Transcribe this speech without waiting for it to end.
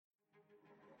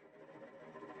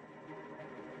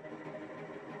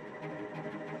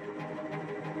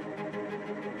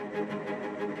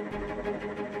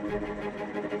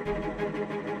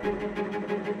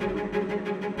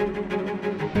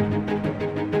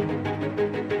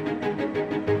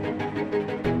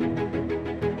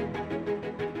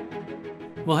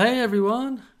Well, hey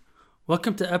everyone!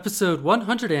 Welcome to episode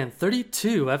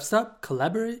 132 of Stop,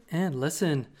 Collaborate, and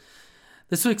Listen.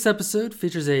 This week's episode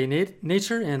features a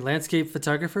nature and landscape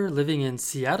photographer living in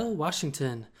Seattle,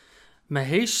 Washington,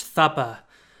 Mahesh Thapa.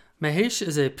 Mahesh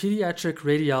is a pediatric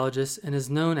radiologist and is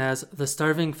known as the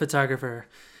Starving Photographer.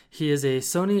 He is a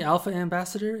Sony Alpha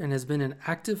ambassador and has been an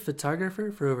active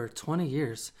photographer for over 20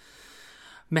 years.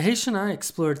 Mahesh and I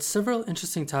explored several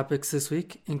interesting topics this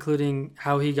week, including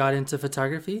how he got into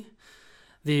photography,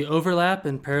 the overlap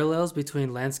and parallels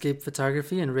between landscape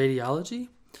photography and radiology,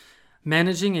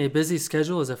 managing a busy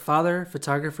schedule as a father,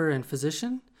 photographer, and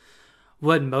physician,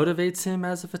 what motivates him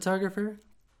as a photographer,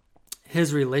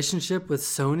 his relationship with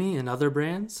Sony and other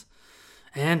brands,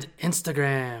 and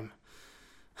Instagram.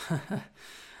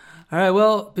 All right,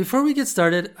 well, before we get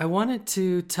started, I wanted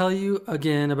to tell you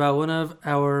again about one of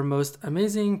our most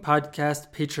amazing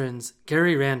podcast patrons,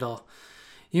 Gary Randall.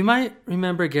 You might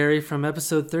remember Gary from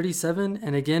episode 37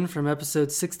 and again from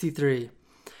episode 63.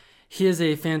 He is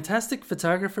a fantastic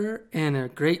photographer and a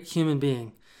great human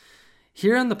being.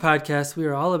 Here on the podcast, we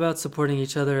are all about supporting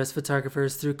each other as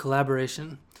photographers through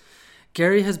collaboration.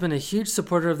 Gary has been a huge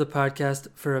supporter of the podcast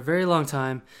for a very long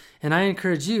time, and I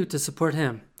encourage you to support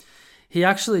him. He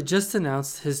actually just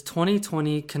announced his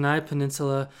 2020 Kenai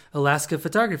Peninsula, Alaska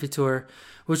photography tour,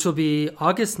 which will be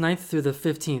August 9th through the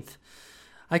 15th.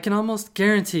 I can almost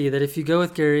guarantee that if you go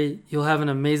with Gary, you'll have an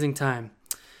amazing time.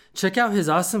 Check out his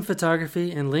awesome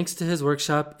photography and links to his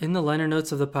workshop in the liner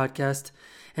notes of the podcast.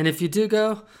 And if you do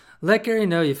go, let Gary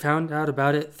know you found out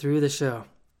about it through the show.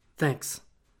 Thanks.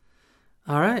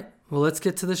 All right, well, let's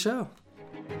get to the show.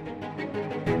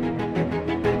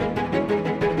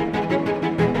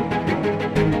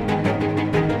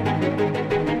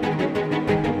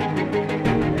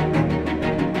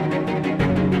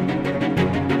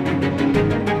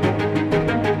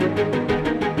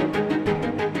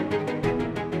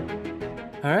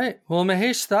 All right. Well,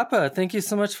 Mahesh Thapa, thank you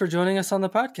so much for joining us on the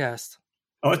podcast.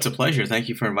 Oh, it's a pleasure. Thank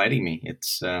you for inviting me.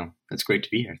 It's great to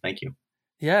be here. Thank you.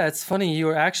 Yeah, it's funny. You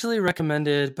were actually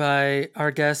recommended by our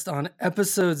guest on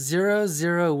episode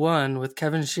 001 with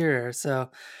Kevin Shearer. So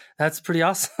that's pretty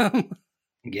awesome.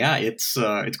 Yeah, it's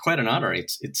quite an honor.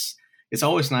 It's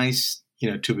always nice,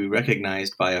 to be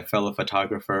recognized by a fellow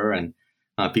photographer and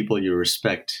people you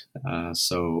respect. More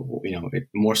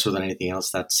so than anything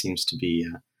else, that seems to be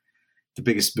the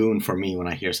biggest boon for me when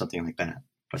I hear something like that.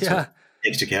 But yeah.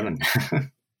 Thanks to Kevin.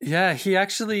 Yeah, he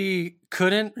actually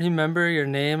couldn't remember your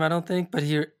name, I don't think, but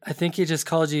I think he just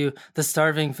called you the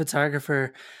Starving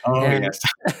Photographer. Oh, yes.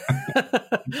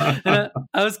 And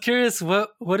I was curious,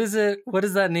 what does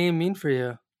that name mean for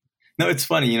you? No, it's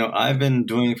funny. I've been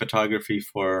doing photography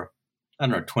for,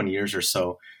 20 years or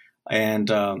so. And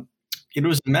it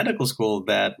was in medical school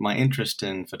that my interest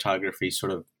in photography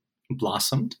sort of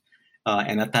blossomed.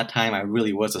 And at that time, I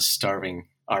really was a starving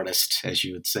artist, as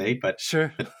you would say. But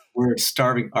sure. The word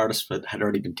starving artist had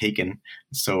already been taken.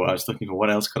 So I was looking for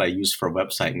what else could I use for a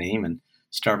website name, and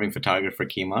Starving Photographer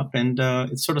came up, and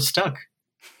it sort of stuck.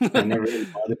 I never really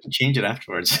bothered to change it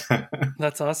afterwards.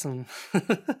 That's awesome.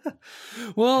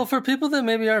 Well, for people that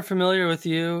maybe aren't familiar with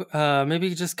you,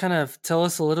 maybe just kind of tell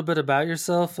us a little bit about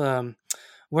yourself.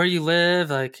 Where you live,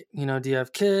 do you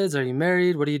have kids? Are you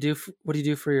married? What do you do? What do you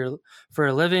do for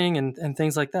a living and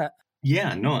things like that?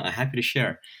 Yeah, no, I'm happy to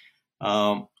share.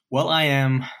 Well, I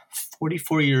am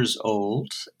 44 years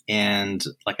old, and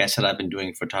like I said, I've been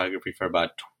doing photography for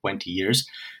about 20 years,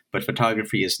 but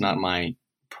photography is not my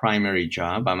primary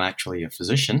job. I'm actually a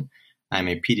physician. I'm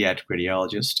a pediatric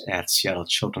radiologist at Seattle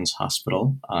Children's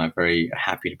Hospital. Very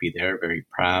happy to be there, very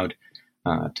proud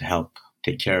to help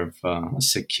take care of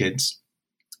sick kids.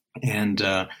 And,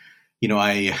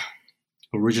 I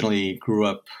originally grew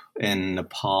up in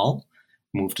Nepal,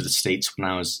 moved to the States when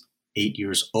I was 8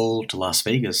 years old, to Las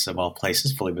Vegas, of all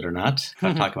places, believe it or not.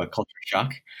 Talk about culture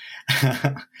shock.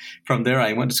 From there,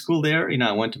 I went to school there.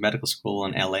 I went to medical school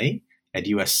in LA at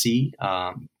USC,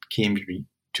 came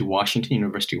to Washington,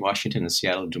 University of Washington in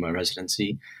Seattle to do my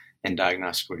residency in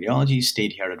diagnostic radiology,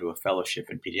 stayed here to do a fellowship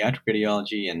in pediatric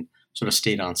radiology, and sort of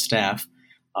stayed on staff.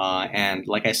 And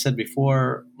like I said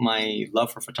before, my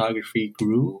love for photography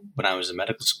grew when I was in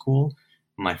medical school.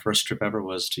 My first trip ever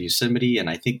was to Yosemite, and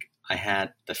I think I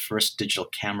had the first digital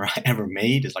camera I ever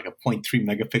made. It's like a 0.3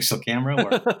 megapixel camera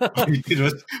where all you did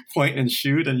was point and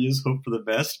shoot and you just hope for the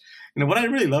best. What I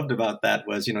really loved about that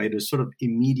was, it was sort of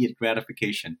immediate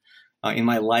gratification. In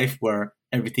my life where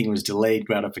everything was delayed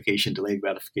gratification,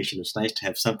 it was nice to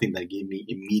have something that gave me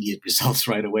immediate results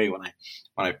right away when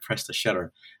I pressed the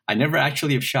shutter. I never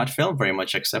actually have shot film very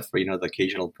much, except for, the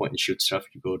occasional point and shoot stuff.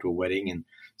 You go to a wedding and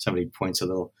somebody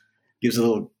gives a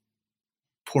little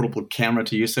portable camera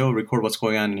to use. So record what's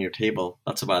going on in your table.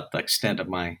 That's about the extent of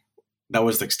that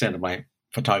was the extent of my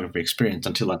photography experience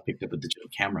until I picked up a digital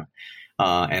camera.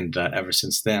 And ever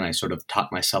since then, I sort of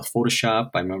taught myself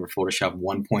Photoshop. I remember Photoshop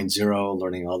 1.0,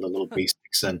 learning all the little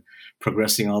basics and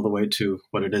progressing all the way to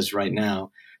what it is right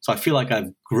now. So I feel like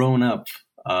I've grown up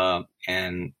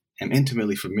and am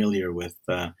intimately familiar with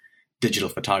digital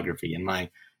photography. And my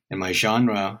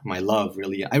genre, my love,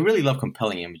 really, I really love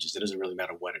compelling images. It doesn't really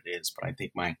matter what it is, but I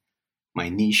think my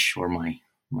niche or my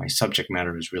subject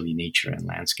matter is really nature and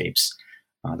landscapes.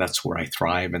 That's where I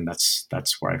thrive, and that's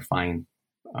where I find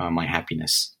my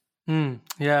happiness.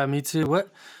 Yeah, me too.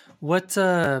 What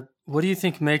do you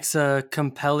think makes a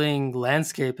compelling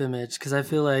landscape image? Because I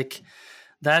feel like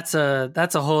that's a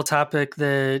whole topic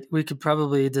that we could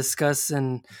probably discuss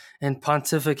and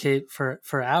pontificate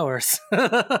for hours.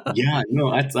 Yeah,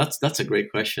 no, that's a great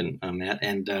question, Matt.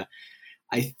 And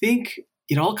I think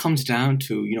it all comes down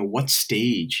to what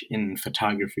stage in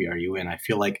photography are you in. I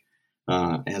feel like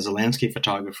as a landscape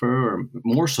photographer, or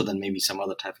more so than maybe some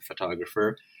other type of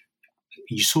photographer,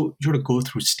 you sort of go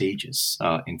through stages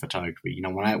in photography.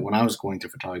 When I was going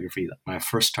through photography, when I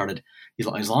first started,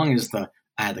 as long as I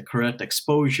had the correct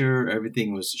exposure,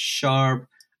 everything was sharp,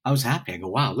 I was happy. I go,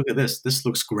 wow, look at this. This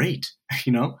looks great,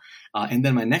 And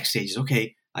then my next stage is,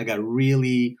 okay, I got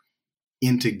really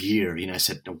into gear. I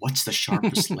said, what's the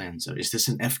sharpest lens? Or is this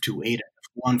an f2.8,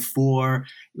 f1.4?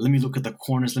 Let me look at the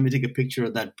corners. Let me take a picture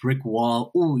of that brick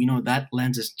wall. Oh, that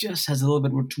lens just has a little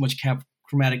bit more too much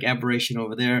chromatic aberration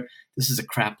over there. This is a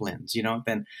crap lens,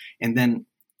 and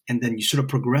then you sort of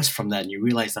progress from that, and you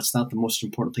realize that's not the most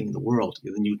important thing in the world.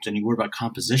 Then you worry about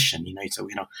composition,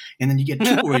 and then you get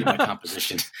too worried about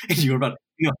composition, and you worry about,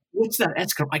 what's that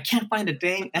S curve? I can't find a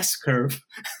dang S curve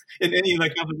in any of my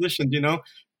compositions,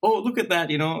 Oh, look at that,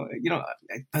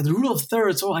 the rule of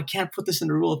thirds. Oh, I can't put this in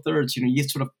the rule of thirds. You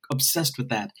get sort of obsessed with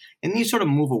that, and then you sort of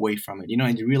move away from it,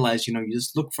 and you realize, you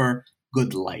just look for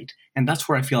good light, and that's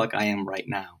where I feel like I am right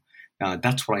now.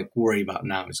 That's what I worry about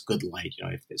now is good light.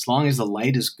 As long as the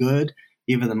light is good,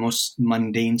 even the most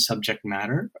mundane subject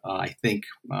matter, I think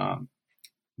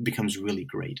becomes really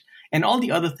great. And all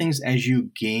the other things as you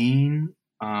gain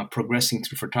progressing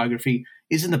through photography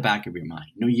is in the back of your mind.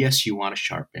 Yes, you want a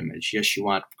sharp image. Yes, you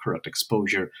want correct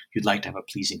exposure. You'd like to have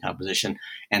a pleasing composition,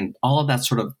 and all of that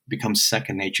sort of becomes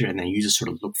second nature. And then you just sort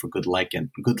of look for good light,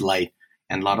 and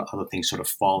a lot of other things sort of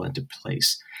fall into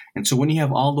place. And so when you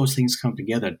have all those things come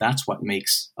together, that's what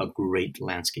makes a great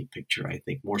landscape picture, I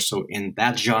think, more so in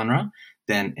that genre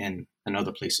than in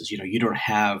other places. You don't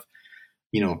have,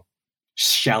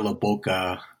 shallow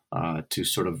bokeh to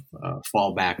sort of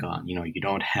fall back on. You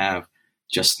don't have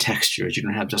just textures. You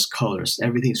don't have just colors.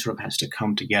 Everything sort of has to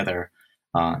come together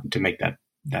to make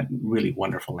that really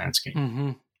wonderful landscape.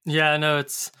 Mm-hmm. Yeah, no,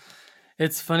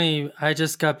 it's funny. I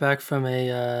just got back from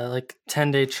a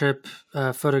 10-day trip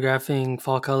photographing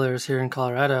fall colors here in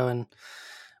Colorado, and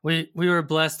we were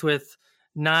blessed with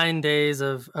 9 days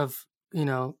of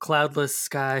cloudless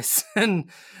skies,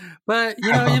 but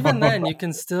even then you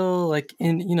can still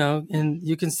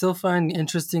you can still find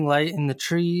interesting light in the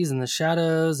trees and the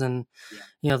shadows, and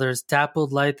there's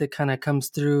dappled light that kind of comes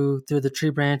through the tree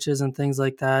branches and things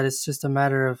like that. It's just a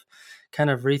matter of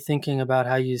kind of rethinking about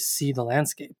how you see the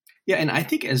landscape. Yeah, and I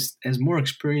think as more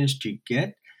experienced you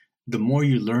get, the more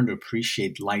you learn to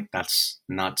appreciate light that's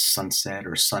not sunset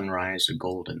or sunrise or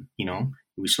golden.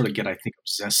 We sort of get, I think,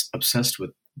 obsessed with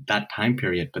that time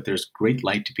period, but there's great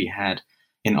light to be had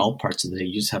in all parts of the day.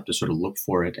 You just have to sort of look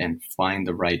for it and find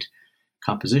the right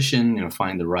composition,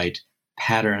 find the right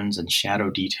patterns and shadow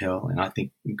detail. And I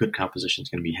think good composition is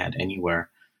going to be had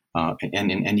anywhere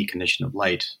and in any condition of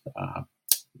light.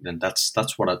 Then that's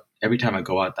what every time I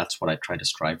go out, that's what I try to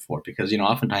strive for, because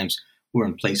oftentimes we're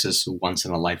in places once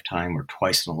in a lifetime or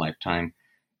twice in a lifetime,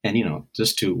 and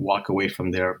just to walk away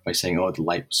from there by saying, oh, the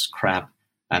light was crap,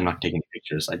 I'm not taking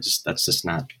pictures. That's just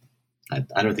not.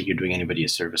 I don't think you're doing anybody a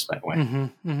service that way.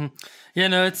 Mm-hmm, mm-hmm. Yeah,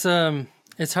 no,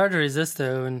 it's hard to resist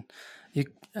though, and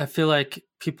I feel like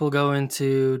people go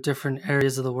into different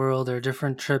areas of the world or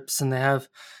different trips, and they have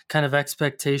kind of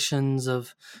expectations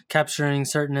of capturing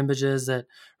certain images that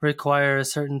require a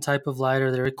certain type of light,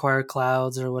 or they require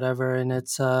clouds or whatever. And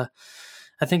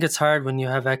I think it's hard when you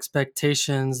have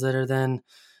expectations that are then,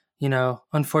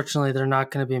 unfortunately they're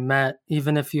not going to be met.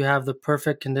 Even if you have the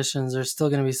perfect conditions, there's still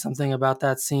going to be something about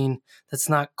that scene that's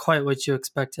not quite what you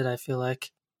expected, I feel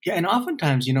like. Yeah, and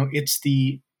oftentimes, it's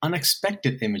the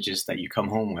unexpected images that you come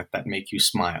home with that make you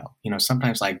smile.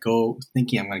 Sometimes I go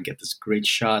thinking I'm going to get this great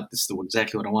shot. This is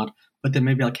exactly what I want. But then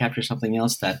maybe I'll capture something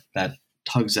else that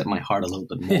tugs at my heart a little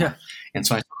bit more. Yeah. And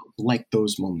so I like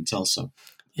those moments also.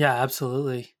 Yeah,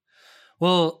 absolutely.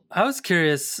 Well, I was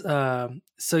curious.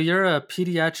 So you're a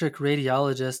pediatric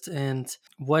radiologist, and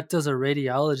what does a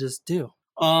radiologist do?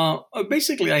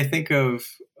 Basically, I think of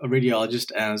a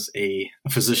radiologist as a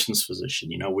physician's physician.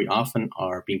 We often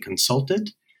are being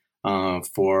consulted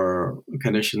for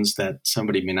conditions that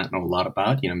somebody may not know a lot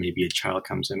about. Maybe a child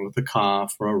comes in with a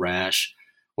cough or a rash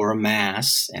or a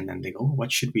mass, and then they go,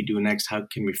 "What should we do next? How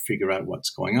can we figure out what's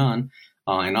going on?"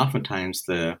 And oftentimes,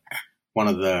 one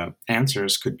of the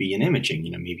answers could be in imaging.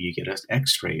 Maybe you get an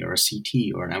X-ray or a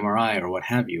CT or an MRI or what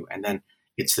have you, and then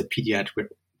it's the pediatric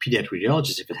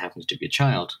radiologist, if it happens to be a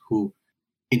child, who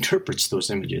interprets those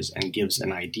images and gives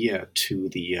an idea to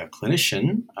the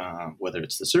clinician, whether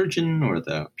it's the surgeon or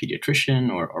the pediatrician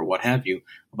or what have you,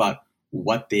 about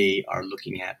what they are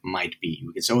looking at might be.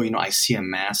 We can say, I see a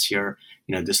mass here.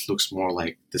 This looks more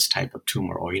like this type of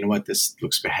tumor. Or, what, this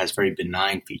has very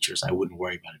benign features. I wouldn't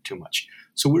worry about it too much.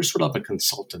 So we're sort of a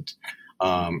consultant.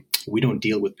 We don't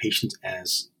deal with patients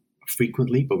as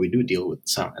frequently, but we do deal with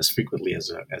some as frequently as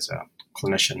a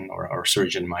clinician or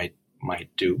surgeon might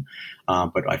do.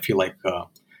 But I feel like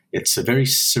it's a very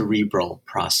cerebral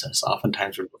process.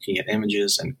 Oftentimes we're looking at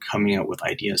images and coming up with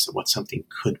ideas of what something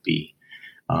could be.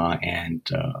 And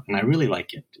I really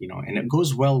like it, and it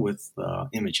goes well with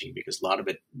imaging, because a lot of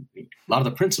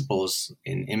the principles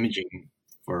in imaging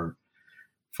for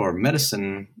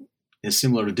medicine is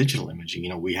similar to digital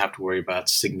imaging. We have to worry about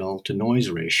signal to noise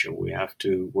ratio. We have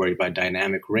to worry about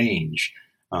dynamic range.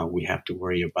 We have to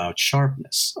worry about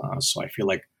sharpness. So I feel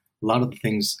like a lot of the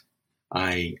things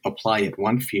I apply at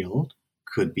one field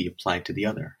could be applied to the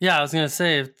other. Yeah, I was going to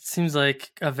say, it seems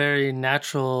like a very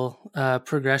natural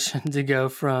progression to go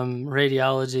from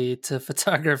radiology to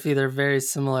photography. They're very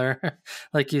similar,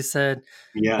 like you said.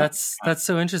 Yeah, that's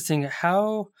so interesting.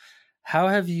 How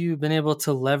have you been able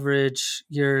to leverage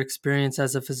your experience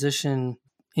as a physician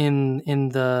in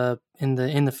the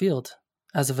field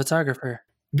as a photographer?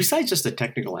 Besides just the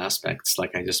technical aspects,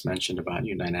 like I just mentioned about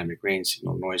dynamic range,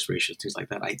 signal noise ratios, things like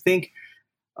that, I think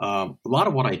a lot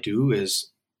of what I do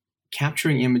is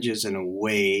capturing images in a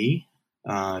way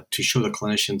to show the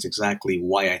clinicians exactly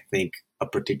why I think a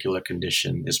particular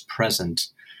condition is present.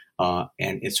 And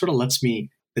it sort of lets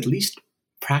me at least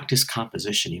practice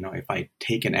composition. If I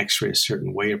take an X-ray a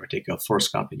certain way, or I take a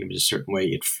fluoroscopic image a certain way,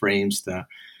 it frames the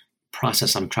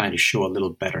process I'm trying to show a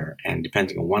little better. And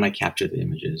depending on when I capture the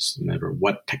images, no matter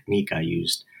what technique I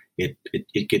used, it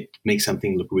could make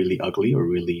something look really ugly or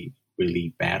really,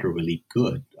 really bad or really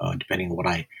good, depending on what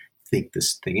I think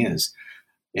this thing is.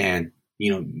 And,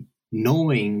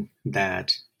 knowing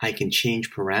that I can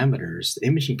change parameters, the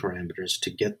imaging parameters,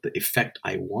 to get the effect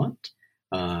I want,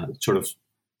 sort of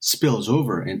spills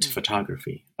over into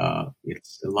photography.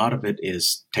 It's a lot of it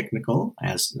is technical,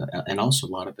 and also a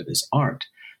lot of it is art.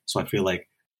 So I feel like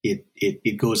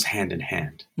it goes hand in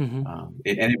hand, Mm-hmm. And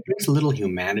it brings a little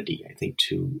humanity, I think,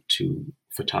 to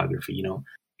photography.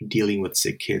 Dealing with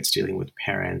sick kids, dealing with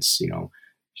parents,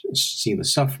 seeing the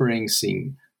suffering,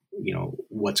 seeing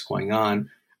what's going on.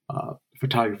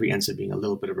 Photography ends up being a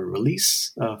little bit of a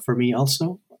release for me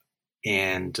also,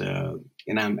 and I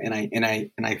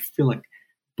feel like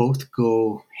both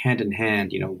go hand in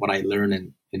hand. What I learn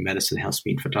in medicine helps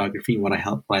me in photography. What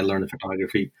I learn in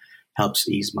photography helps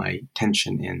ease my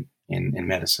tension in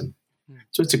medicine.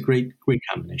 So it's a great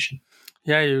combination.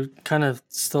 Yeah, you kind of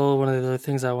stole one of the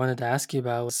things I wanted to ask you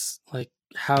about, was like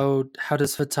how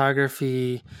does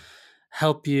photography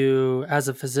help you as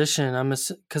a physician?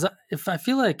 Because if I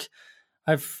feel like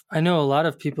I know a lot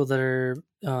of people that are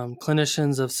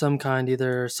clinicians of some kind,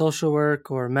 either social work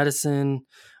or medicine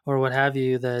or what have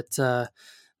you,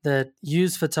 that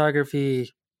use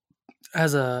photography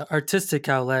as a artistic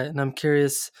outlet, and I'm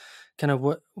curious, kind of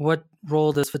what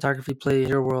role does photography play in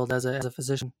your world as a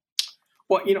physician?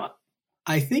 Well,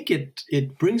 I think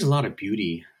it brings a lot of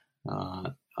beauty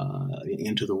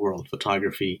into the world,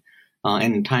 photography.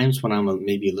 And in times when I'm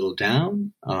maybe a little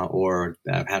down, or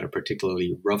I've had a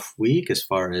particularly rough week as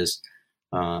far as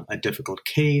a difficult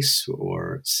case,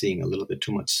 or seeing a little bit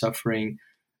too much suffering,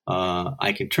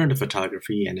 I can turn to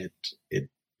photography, and it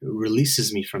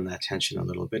releases me from that tension a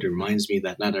little bit. It reminds me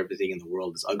that not everything in the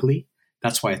world is ugly.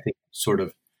 That's why I think sort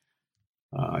of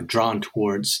drawn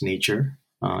towards nature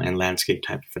and landscape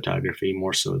type of photography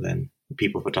more so than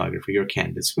people photography or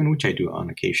candidates, which I do on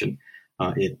occasion.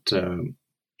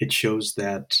 It shows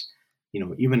that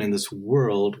even in this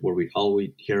world where all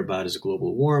we hear about is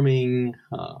global warming,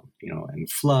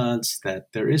 and floods, that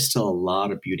there is still a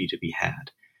lot of beauty to be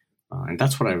had, and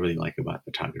that's what I really like about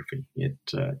photography.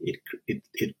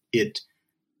 It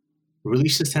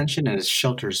releases tension, and it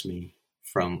shelters me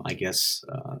from, I guess,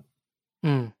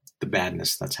 Mm. the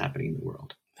badness that's happening in the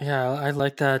world. Yeah, I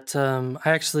like that.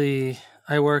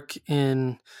 I work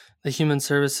in the human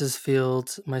services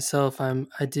field myself.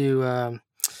 I do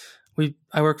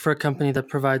I work for a company that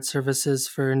provides services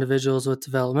for individuals with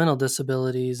developmental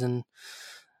disabilities, and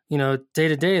day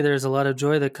to day there's a lot of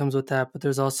joy that comes with that, but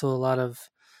there's also a lot of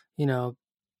you know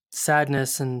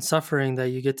sadness and suffering that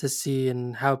you get to see,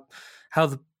 and how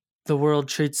the world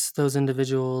treats those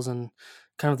individuals, and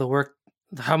kind of the work,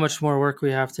 how much more work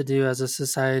we have to do as a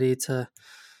society to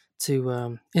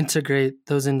integrate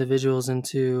those individuals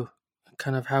into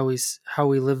kind of how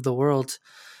we live the world.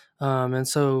 And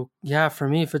so, yeah, for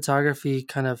me, photography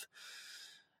kind of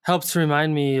helps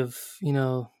remind me of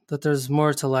that there's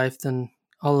more to life than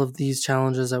all of these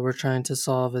challenges that we're trying to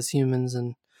solve as humans.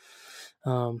 And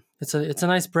it's a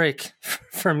nice break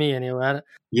for me anyway.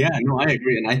 Yeah, no, I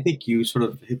agree, and I think you sort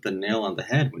of hit the nail on the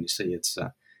head when you say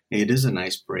it is a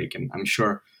nice break, and I'm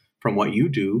sure from what you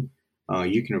do,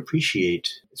 you can appreciate,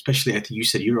 especially I think you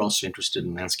said you're also interested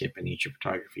in landscape and nature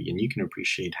photography, and you can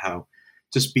appreciate how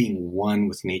just being one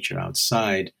with nature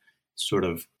outside sort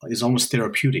of is almost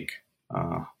therapeutic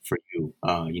for you.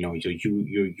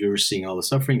 You're seeing all the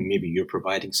suffering. Maybe you're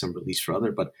providing some release for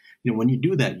other, but when you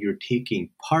do that, you're taking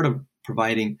part of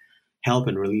providing help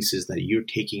and releases that you're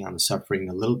taking on the suffering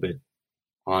a little bit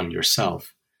on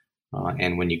yourself.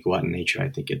 And when you go out in nature, I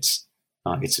think it's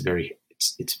very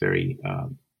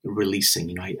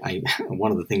releasing. I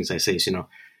one of the things I say is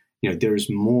there's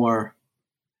more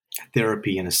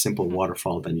therapy in a simple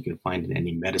waterfall than you can find in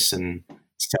any medicine,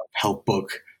 self-help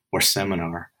book, or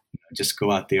seminar. Just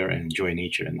go out there and enjoy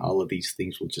nature, and all of these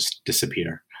things will just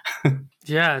disappear.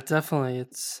 Yeah, definitely.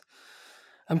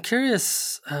 I'm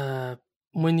curious,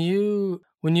 when you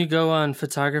go on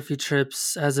photography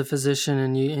trips as a physician,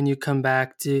 and you come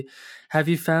back, have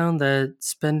you found that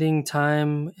spending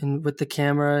time with the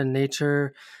camera and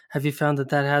nature, have you found that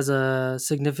that has a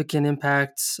significant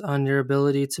impact on your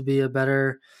ability to be a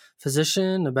better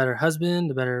physician, a better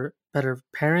husband, a better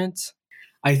parent?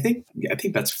 I think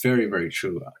that's very, very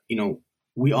true.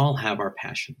 We all have our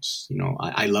passions.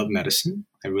 I love medicine.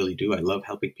 I really do. I love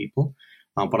helping people,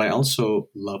 but I also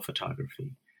love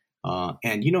photography.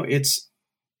 And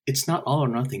it's not all or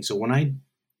nothing. So when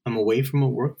I'm away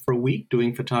from work for a week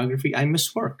doing photography, I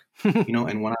miss work.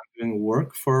 And when I'm doing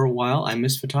work for a while, I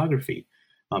miss photography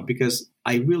because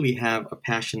I really have a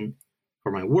passion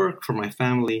for my work, for my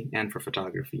family, and for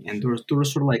photography. And there are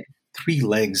sort of like three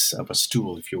legs of a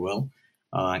stool, if you will.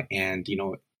 And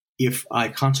if I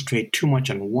concentrate too much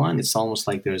on one, it's almost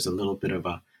like there's a little bit of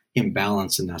a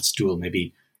imbalance in that stool.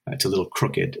 Maybe it's a little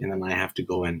crooked, and then I have to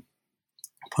go and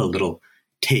put a little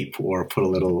tape or put a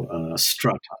little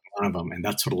strut on one of them. And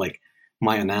that's sort of like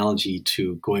my analogy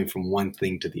to going from one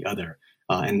thing to the other.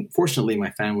 And fortunately,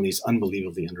 my family is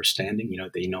unbelievably understanding.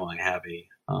 They know I have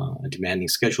a demanding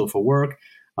schedule for work.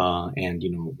 And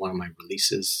one of my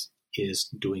releases is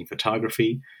doing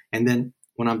photography. And then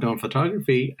when I'm done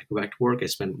photography, I go back to work. I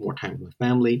spend more time with my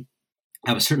family. I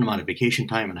have a certain amount of vacation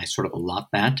time, and I sort of allot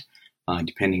that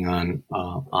depending on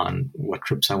what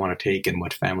trips I want to take and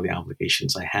what family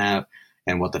obligations I have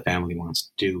and what the family wants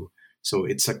to do. So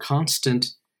it's a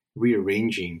constant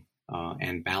rearranging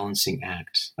and balancing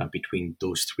act between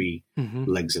those three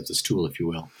legs of the stool, if you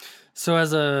will. So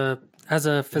as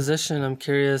a physician, I'm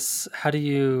curious, how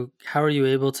are you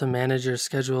able to manage your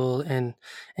schedule and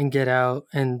get out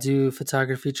and do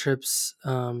photography trips?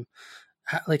 How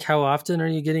often are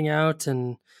you getting out,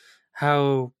 and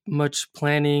how much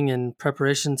planning and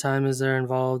preparation time is there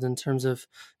involved in terms of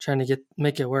trying to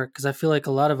make it work? Because I feel like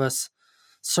a lot of us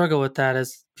struggle with that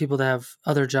as people that have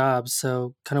other jobs.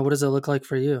 So kind of what does it look like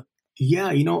for you?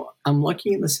 Yeah, I'm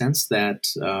lucky in the sense that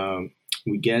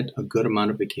we get a good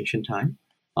amount of vacation time.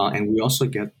 And we also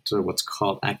get what's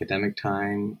called academic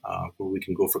time, where we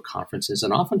can go for conferences.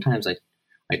 And oftentimes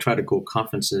I try to go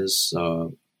conferences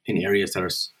in areas that are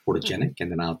photogenic,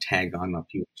 and then I'll tag on a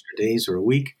few extra days or a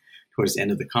week towards the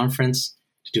end of the conference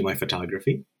to do my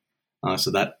photography.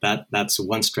 So that's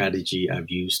one strategy I've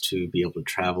used to be able to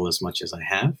travel as much as I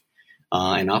have.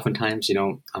 And oftentimes,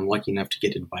 I'm lucky enough to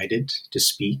get invited to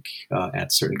speak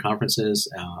at certain conferences.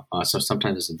 So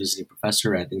sometimes as a visiting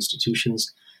professor at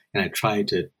institutions, and I try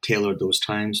to tailor those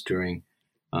times during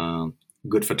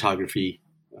good photography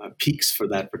peaks for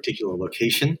that particular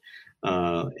location.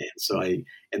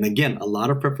 And again, a lot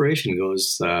of preparation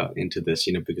goes into this,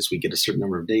 because we get a certain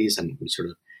number of days, and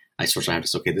I sort of have to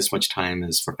say, okay, this much time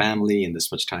is for family, and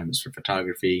this much time is for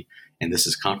photography, and this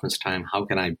is conference time. How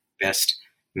can I best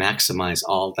maximize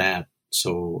all that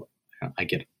so I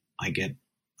get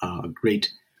a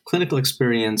great clinical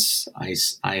experience? I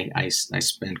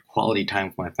spend quality time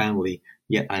with my family,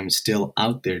 yet I'm still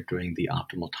out there during the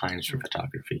optimal times for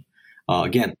photography.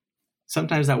 Again,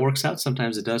 sometimes that works out,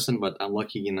 sometimes it doesn't, but I'm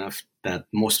lucky enough that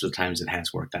most of the times it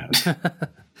has worked out.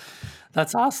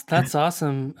 That's awesome. That's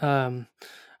awesome.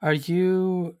 Do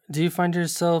you find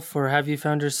yourself, or have you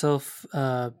found yourself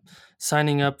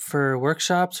signing up for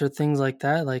workshops or things like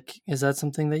that? Like, is that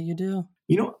something that you do?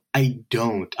 I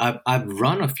don't. I've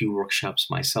run a few workshops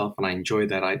myself, and I enjoy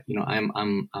that.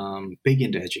 I'm big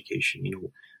into education.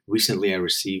 Recently I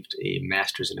received a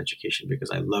master's in education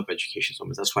because I love education so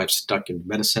much. That's why I've stuck in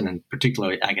medicine, and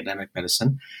particularly academic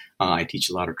medicine. I teach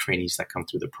a lot of trainees that come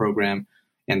through the program,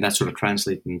 and that sort of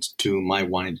translates into my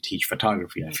wanting to teach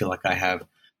photography. I feel like I have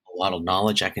a lot of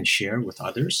knowledge I can share with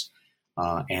others.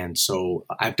 And so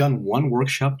I've done one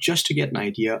workshop just to get an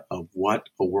idea of what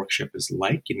a workshop is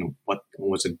like, what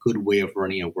was a good way of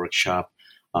running a workshop,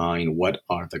 what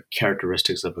are the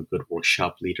characteristics of a good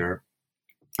workshop leader,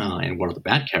 and what are the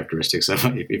bad characteristics of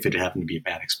if it happened to be a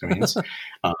bad experience,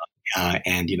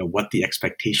 and what the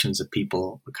expectations of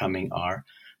people coming are.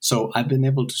 So I've been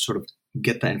able to sort of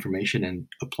get that information and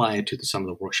apply it to some of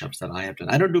the workshops that I have done.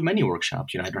 I don't do many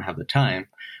workshops, I don't have the time,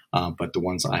 but the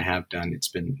ones I have done, it's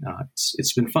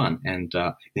been fun, and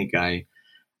I think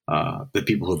the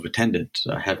people who have attended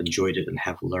have enjoyed it and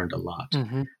have learned a lot.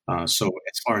 Mm-hmm. So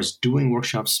as far as doing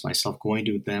workshops myself, going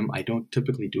to them, I don't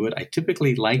typically do it. I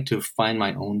typically like to find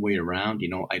my own way around.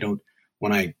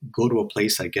 When I go to a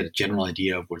place, I get a general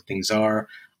idea of where things are,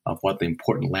 of what the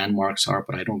important landmarks are,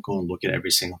 but I don't go and look at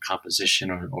every single composition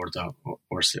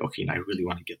or say, okay, I really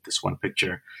want to get this one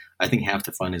picture. I think half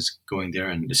the fun is going there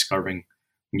and discovering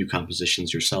new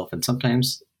compositions yourself. And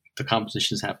sometimes the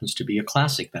compositions happens to be a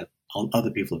classic that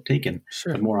other people have taken,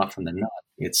 Sure. but more often than not,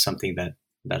 it's something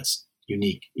that's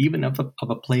unique, even of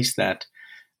a place that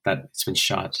it's been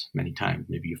shot many times.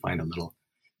 Maybe you find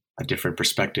a different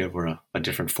perspective or a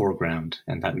different foreground,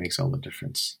 and that makes all the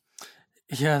difference.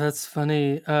 Yeah, that's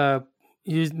funny.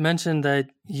 You mentioned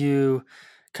that you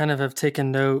kind of have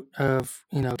taken note of,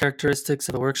 characteristics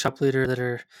of a workshop leader that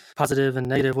are positive and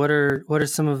negative. What are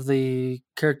some of the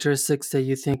characteristics that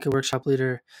you think a workshop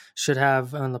leader should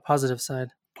have on the positive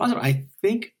side? Positive. I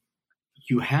think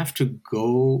you have to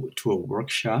go to a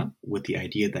workshop with the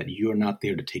idea that you're not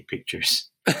there to take pictures.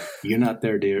 You're not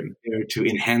there to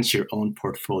enhance your own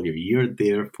portfolio. You're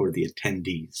there for the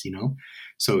attendees,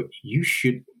 So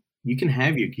you can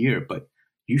have your gear, but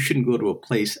you shouldn't go to a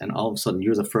place and all of a sudden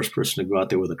you're the first person to go out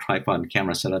there with a tripod and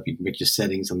camera set up. You make your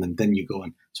settings, and then you go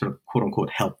and sort of quote unquote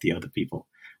help the other people.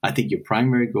 I think your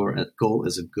primary goal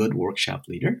as a good workshop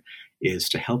leader is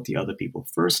to help the other people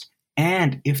first.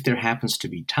 And if there happens to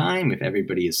be time, if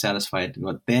everybody is satisfied,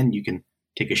 then you can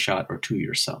take a shot or two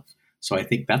yourself. So I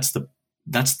think that's the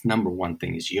number one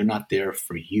thing, is you're not there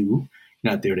for you.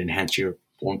 You're not there to enhance your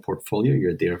own portfolio.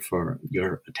 You're there for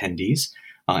your attendees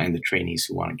and the trainees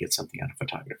who want to get something out of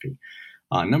photography.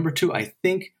 Number two, I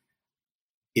think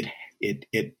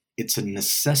it's a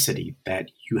necessity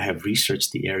that you have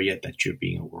researched the area that you're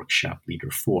being a workshop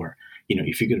leader for.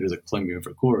 If you're going to do the Columbia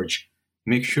River Gorge,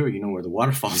 make sure you know where the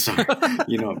waterfalls are.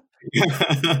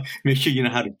 Make sure you know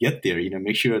how to get there.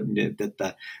 Make sure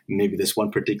that maybe this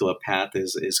one particular path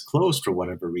is closed for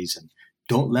whatever reason.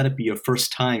 Don't let it be your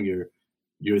first time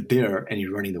you're there and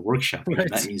you're running the workshop. Right.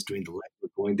 That means doing the legwork,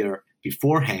 going there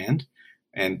beforehand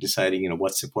and deciding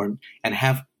what's important, and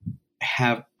have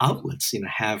outlets.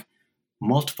 Have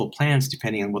multiple plans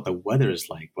depending on what the weather is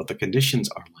like, what the conditions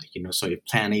are like. So if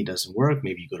plan A doesn't work,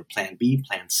 maybe you go to plan B,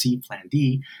 plan C, plan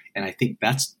D. And I think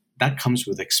that comes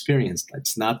with experience.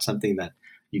 That's not something that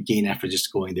you gain after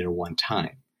just going there one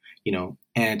time.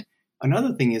 And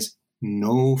another thing is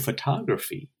know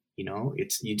photography.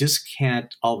 You just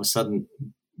can't all of a sudden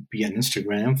be on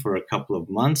Instagram for a couple of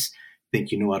months,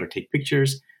 think you know how to take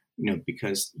pictures,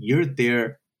 because you're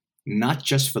there not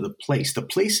just for the place. The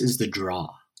place is the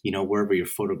draw, wherever you're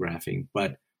photographing.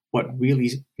 But what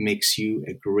really makes you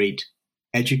a great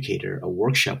educator, a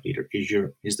workshop leader,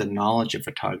 is the knowledge of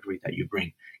photography that you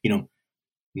bring.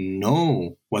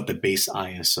 Know what the base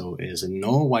ISO is, and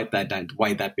know why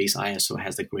that base ISO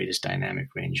has the greatest dynamic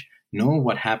range. Know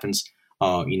what happens,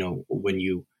 when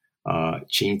you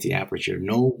change the aperture.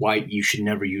 Know why you should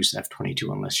never use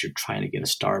f/22 unless you're trying to get a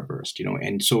starburst.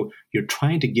 And so you're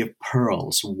trying to give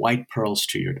pearls, white pearls,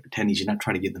 to your attendees. You're not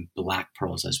trying to give them black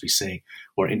pearls, as we say,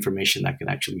 or information that could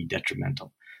actually be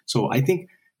detrimental. So I think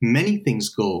many things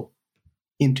go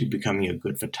into becoming a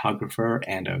good photographer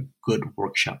and a good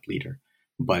workshop leader.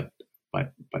 But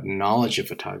knowledge of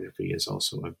photography is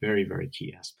also a very, very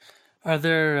key aspect. Are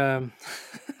there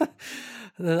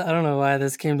I don't know why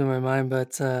this came to my mind,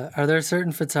 but are there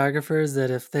certain photographers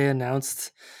that if they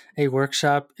announced a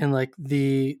workshop in like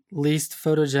the least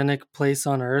photogenic place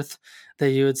on earth,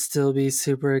 that you would still be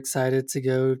super excited to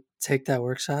go take that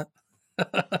workshop?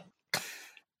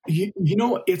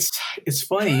 It's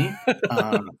funny.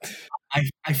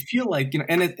 I feel like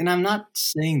and I'm not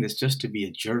saying this just to be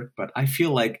a jerk, but I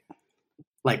feel like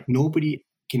nobody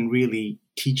can really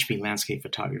teach me landscape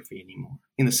photography anymore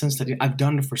in the sense that I've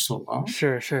done it for so long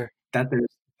Sure, sure. that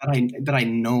I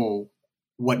know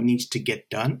what needs to get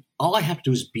done. All I have to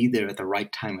do is be there at the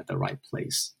right time at the right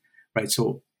place, right?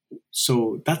 So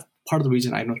that's part of the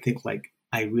reason I don't think like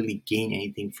I really gain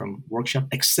anything from workshop,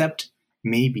 except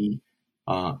maybe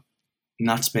uh,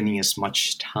 not spending as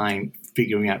much time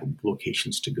figuring out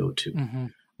locations to go to. Hmm.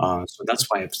 So that's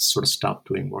why I've sort of stopped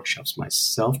doing workshops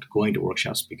myself, going to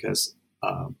workshops, because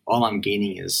all I'm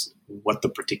gaining is what the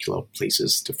particular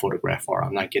places to photograph are.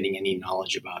 I'm not getting any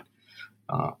knowledge about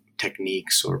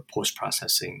techniques or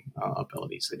post-processing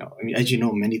abilities. I mean, as you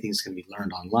know, many things can be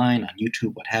learned online, on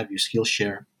YouTube, what have you,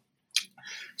 Skillshare.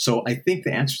 So I think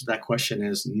the answer to that question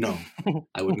is no.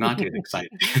 I would not get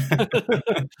excited.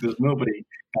 There's nobody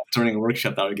during a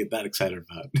workshop that I would get that excited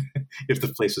about if the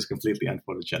place was completely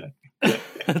unphotogenic.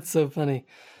 That's so funny.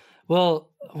 Well,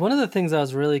 one of the things I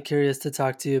was really curious to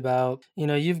talk to you about,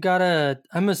 you've got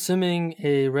I'm assuming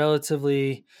a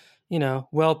relatively,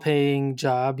 well-paying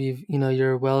job.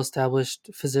 You're a well-established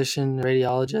physician,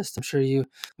 radiologist. I'm sure you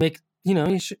make,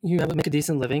 make a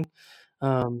decent living.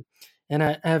 Um, and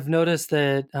I have noticed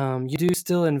that you do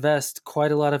still invest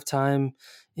quite a lot of time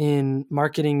in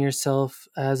marketing yourself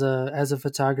as a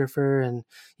photographer, and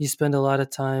you spend a lot of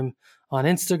time on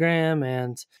Instagram,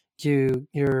 and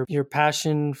your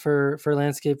passion for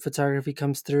landscape photography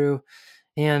comes through.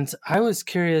 And I was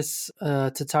curious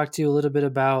to talk to you a little bit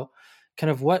about kind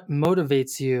of what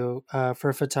motivates you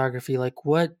for photography. Like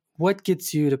what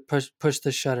gets you to push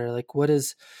the shutter? Like what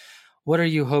are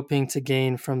you hoping to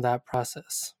gain from that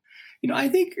process? I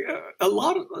think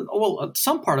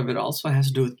some part of it also has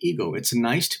to do with ego. It's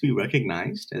nice to be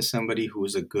recognized as somebody who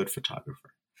is a good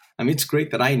photographer. I mean, it's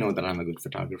great that I know that I'm a good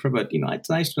photographer, but it's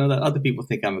nice to know that other people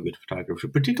think I'm a good photographer,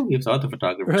 particularly if the other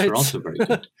photographers Right. are also very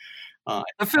good.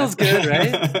 That feels good,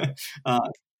 right?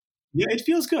 Yeah, it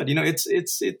feels good.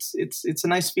 It's a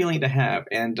nice feeling to have.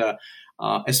 And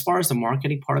as far as the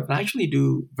marketing part of it, I actually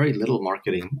do very little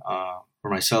marketing for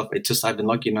myself. It's just I've been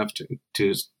lucky enough to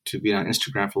be on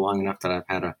Instagram for long enough that I've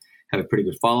have a pretty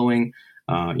good following.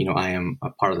 I am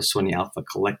a part of the Sony Alpha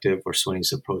Collective, where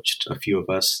Sony's approached a few of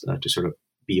us to sort of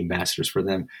be ambassadors for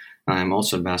them. I'm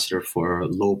also ambassador for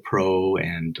Low Pro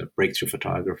and Breakthrough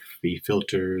Photography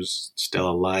Filters, Stella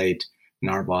Light,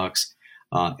 Narbox,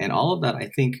 and all of that.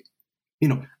 I think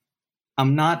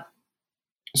I'm not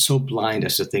so blind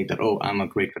as to think that, oh, I'm a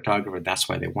great photographer, that's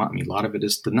why they want me. A lot of it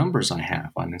is the numbers I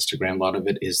have on Instagram. A lot of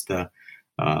it is the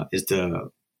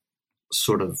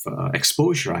sort of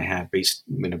exposure I have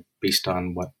based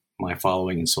on what my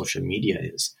following in social media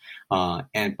is. But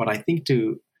I think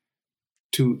to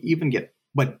even get,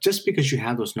 but just because you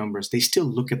have those numbers, they still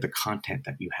look at the content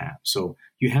that you have. So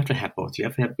you have to have both. You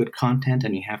have to have good content,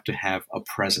 and you have to have a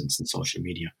presence in social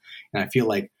media. And I feel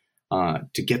like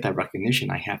to get that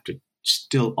recognition, I have to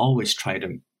still always try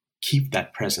to keep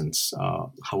that presence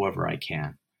however I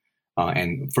can.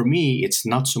 And for me, it's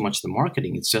not so much the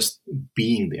marketing; it's just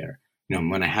being there.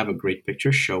 When I have a great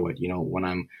picture, show it. When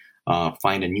I'm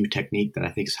find a new technique that I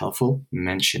think is helpful,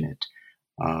 mention it.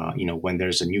 When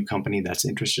there's a new company that's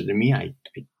interested in me, I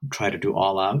try to do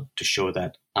all out to show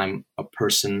that I'm a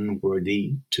person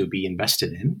worthy to be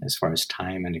invested in as far as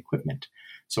time and equipment.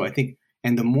 So I think,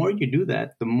 and the more you do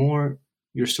that, the more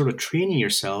you're sort of training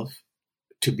yourself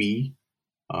to be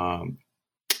um,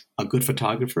 a good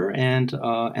photographer and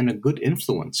a good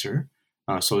influencer.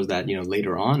 So that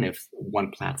later on, if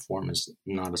one platform is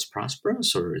not as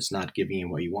prosperous or is not giving you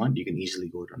what you want, you can easily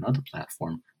go to another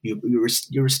platform.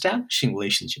 You're establishing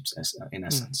relationships in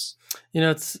essence.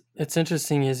 It's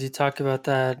interesting as you talk about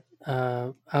that.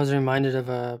 I was reminded of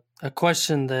a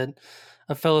question that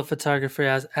a fellow photographer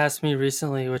asked me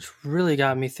recently, which really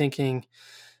got me thinking.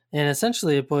 And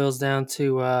essentially, it boils down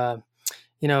to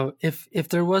if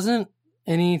there wasn't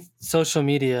any social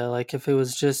media, like if it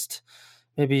was just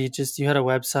maybe just you had a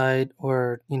website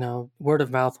or word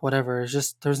of mouth, whatever, it's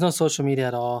just there's no social media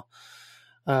at all.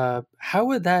 How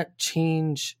would that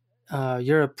change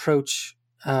your approach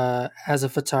as a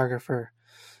photographer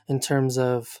in terms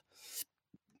of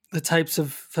the types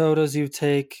of photos you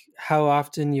take, how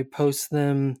often you post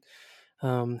them,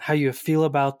 how you feel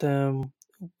about them,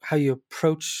 how you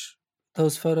approach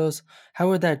those photos? How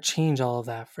would that change all of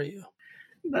that for you?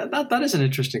 That is an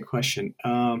interesting question.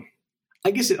 I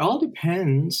guess it all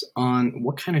depends on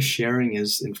what kind of sharing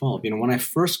is involved. When I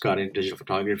first got into digital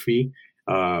photography,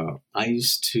 I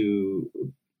used to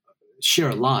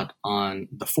share a lot on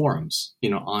the forums,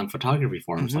 on photography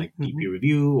forums like DP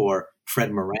Review or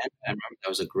Fred Moran. I remember that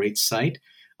was a great site.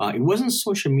 It wasn't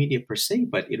social media per se,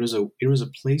 but it was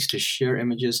a place to share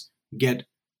images, get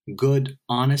good,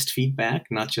 honest feedback,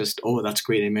 not just, oh, that's a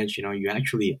great image. You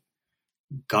actually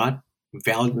got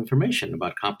valuable information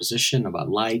about composition, about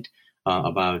light,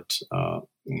 about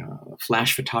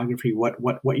flash photography, what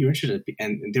you're interested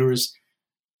in, and there was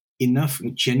enough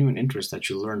genuine interest that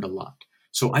you learned a lot.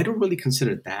 So I don't really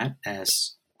consider that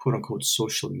as quote unquote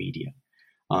social media.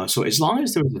 So as long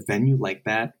as there was a venue like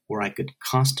that where I could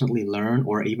constantly learn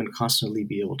or even constantly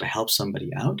be able to help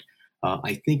somebody out,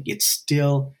 I think it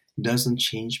still doesn't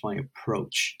change my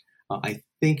approach. I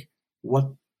think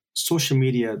what social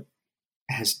media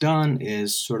has done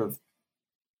is sort of,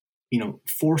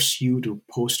 force you to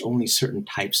post only certain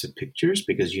types of pictures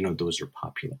because, those are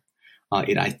popular.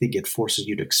 I think it forces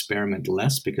you to experiment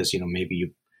less because,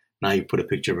 maybe now you put a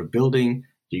picture of a building,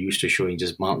 you're used to showing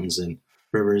just mountains and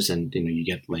rivers and, you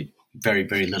get like very,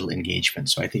 very little engagement.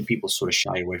 So I think people sort of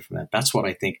shy away from that. That's what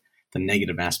I think the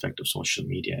negative aspect of social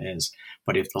media is.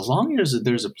 But if as long as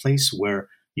there's a place where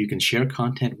you can share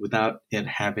content without it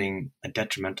having a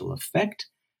detrimental effect,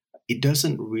 it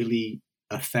doesn't really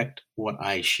affect what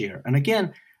I share. And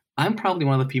again, I'm probably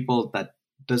one of the people that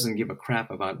doesn't give a crap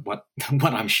about what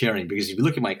I'm sharing, because if you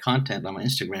look at my content on my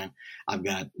Instagram, I've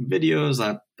got videos,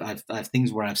 I have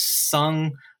things where I've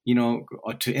sung,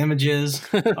 to images.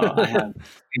 I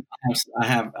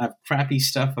have crappy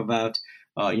stuff about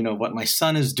what my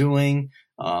son is doing.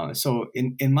 So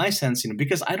in my sense,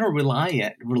 because I don't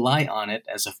rely on it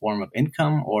as a form of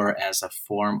income or as a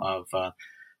form of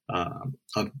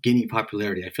gaining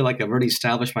popularity. I feel like I've already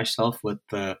established myself with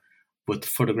the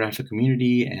photographic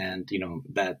community, and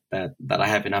that I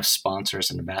have enough sponsors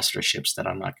and ambassadorships that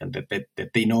I'm not going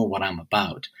that they know what I'm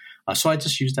about. So I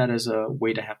just use that as a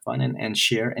way to have fun and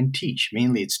share and teach.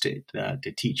 Mainly, it's to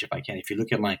teach if I can. If you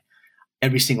look at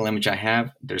every single image I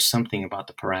have, there's something about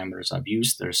the parameters I've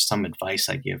used. There's some advice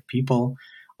I give people.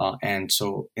 And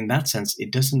so in that sense, I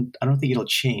don't think it'll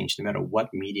change no matter what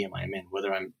medium I'm in,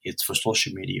 whether it's for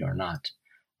social media or not.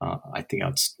 I think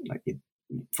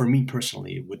for me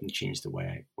personally, it wouldn't change the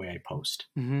way I post.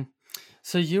 Mm-hmm.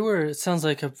 So it sounds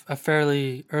like a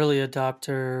fairly early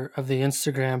adopter of the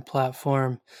Instagram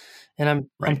platform. And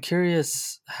I'm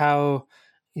curious how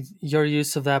your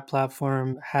use of that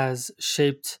platform has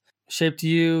shaped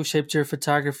you, shaped your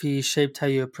photography, shaped how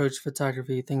you approach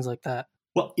photography, things like that.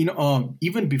 Well,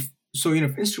 even before, so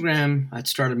Instagram, I'd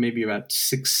started maybe about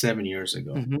 6-7 years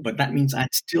ago, but that means I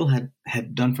still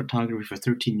had done photography for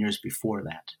 13 years before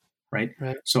that, right?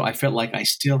 So I felt like I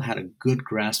still had a good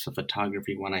grasp of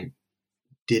photography when I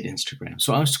did Instagram.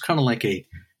 So I was kind of like a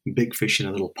big fish in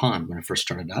a little pond when I first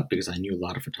started out because I knew a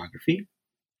lot of photography.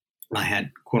 I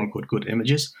had quote unquote good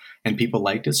images and people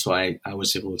liked it. So I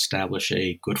was able to establish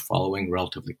a good following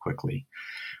relatively quickly.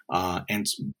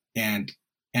 And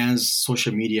as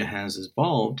social media has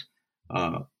evolved,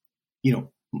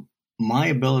 my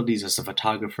abilities as a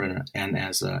photographer and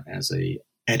as a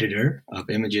editor of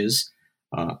images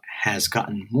has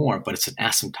gotten more, but it's an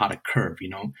asymptotic curve.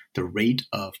 The rate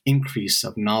of increase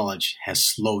of knowledge has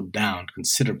slowed down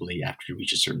considerably after you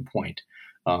reach a certain point.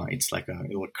 It's like a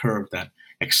curve that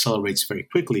accelerates very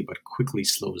quickly, but quickly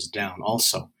slows down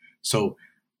also. So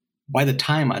by the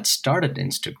time I'd started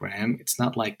Instagram, it's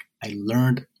not like I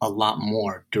learned a lot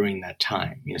more during that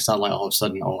time. It's not like all of a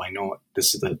sudden, I know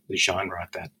this is the genre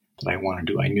that I want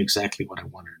to do. I knew exactly what I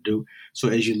wanted to do. So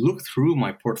as you look through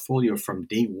my portfolio from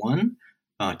day one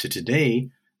to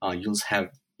today,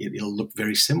 it'll look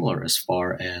very similar as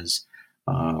far as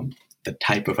the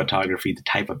type of photography, the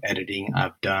type of editing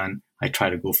I've done. I try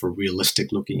to go for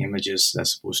realistic looking images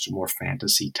as opposed to more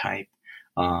fantasy type.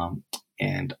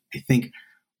 And I think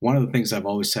one of the things I've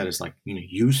always said is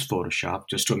use Photoshop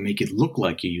just to make it look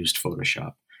like you used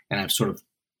Photoshop. And I've sort of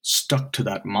stuck to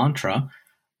that mantra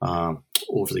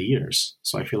over the years.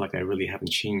 So I feel like I really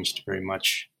haven't changed very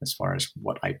much as far as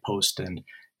what I post and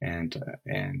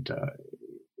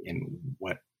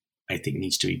what I think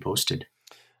needs to be posted.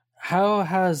 How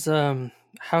has the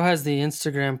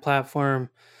Instagram platform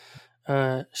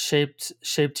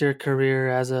shaped your career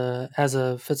as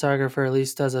a photographer, at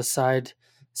least as a side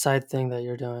thing that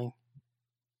you're doing?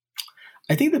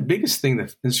 I think the biggest thing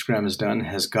that Instagram has done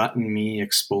has gotten me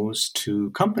exposed to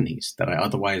companies that I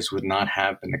otherwise would not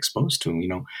have been exposed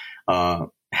to.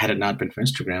 had it not been for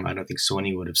Instagram, I don't think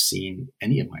Sony would have seen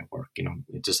any of my work.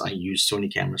 I used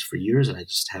Sony cameras for years, and I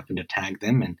just happened to tag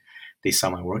them, and they saw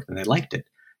my work and they liked it.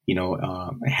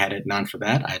 Had it not for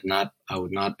that, I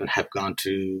would not have gone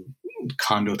to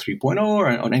Kondo 3.0 or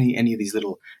on any of these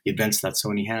little events that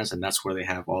Sony has, and that's where they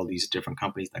have all these different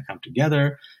companies that come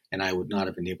together. And I would not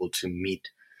have been able to meet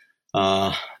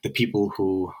the people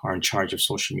who are in charge of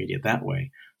social media that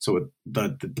way. So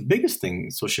the biggest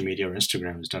thing social media or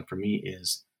Instagram has done for me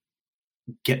is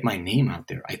get my name out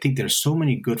there. I think there's so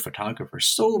many good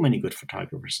photographers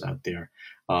out there.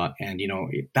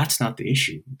 That's not the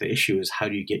issue. The issue is, how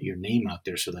do you get your name out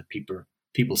there so that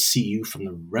people see you from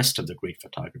the rest of the great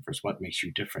photographers? What makes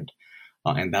you different?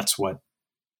 And that's what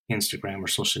Instagram or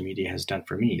social media has done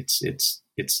for me.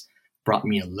 It's brought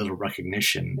me a little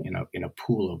recognition in a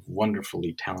pool of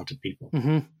wonderfully talented people.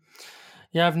 Mm-hmm.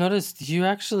 Yeah, I've noticed you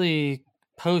actually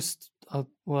post,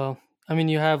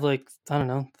 you have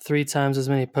 3 times as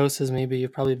many posts as me, but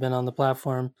you've probably been on the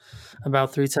platform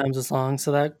about 3 times as long.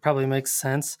 So that probably makes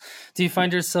sense. Do you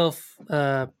find yourself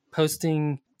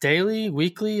posting daily,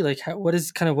 weekly? What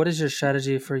is your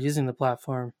strategy for using the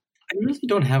platform? I really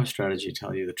don't have a strategy, to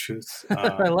tell you the truth.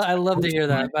 I love to hear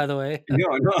that, by the way. I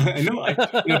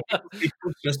know. They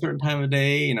post at a certain time of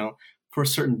day, for a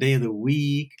certain day of the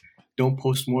week. Don't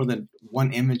post more than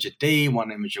 1 image a day,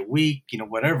 1 image a week,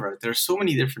 whatever. There's so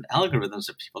many different algorithms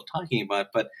that people are talking about.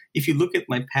 But if you look at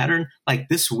my pattern, like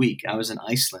this week, I was in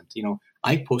Iceland.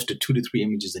 I posted 2 to 3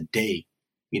 images a day,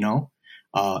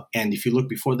 and if you look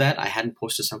before that, I hadn't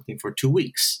posted something for 2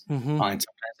 weeks. Mm-hmm. And sometimes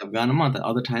I've gone a month. At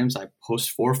other times, I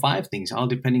post 4 or 5 things, all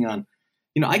depending on,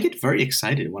 I get very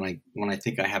excited when I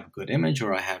think I have a good image,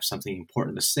 or I have something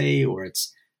important to say, or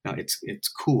it's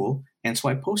cool. And so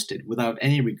I post it without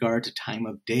any regard to time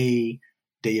of day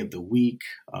of the week,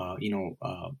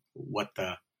 what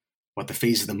the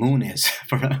phase of the moon is.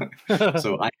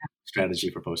 So I have a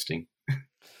strategy for posting.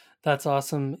 That's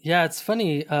awesome. Yeah, it's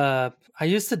funny. I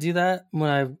used to do that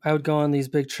when I would go on these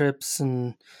big trips,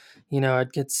 and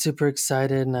I'd get super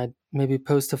excited, and I'd maybe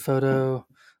post a photo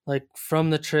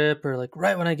from the trip, or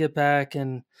right when I get back,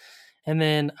 and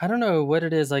then I don't know what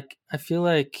it is. I feel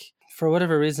like for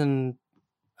whatever reason,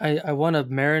 I want to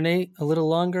marinate a little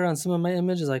longer on some of my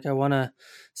images. I want to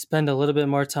spend a little bit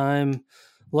more time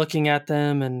looking at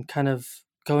them and kind of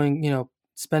going,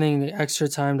 spending the extra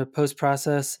time to post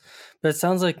process. But it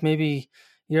sounds like maybe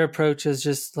your approach is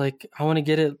just I want to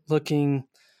get it looking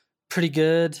pretty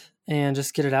good and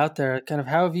just get it out there. Kind of,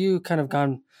 how have you kind of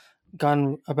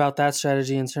gone about that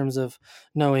strategy in terms of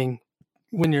knowing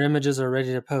when your images are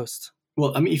ready to post?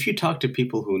 Well, if you talk to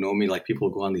people who know me, like people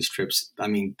who go on these trips,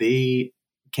 they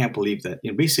can't believe that.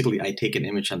 Basically, I take an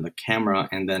image on the camera,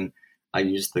 and then I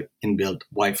use the inbuilt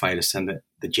Wi-Fi to send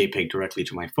the JPEG directly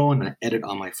to my phone, and I edit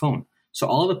on my phone. So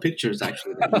all the pictures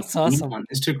actually that That's awesome. On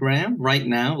Instagram right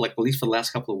now, at least for the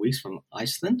last couple of weeks from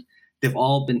Iceland, they've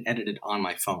all been edited on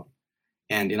my phone.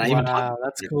 And I even talk,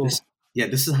 that's cool.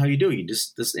 This is how you do it.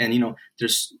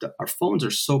 Our phones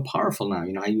are so powerful now.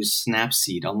 I use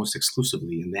Snapseed almost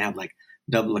exclusively, and they have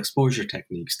double exposure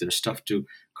techniques. There's stuff to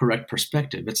correct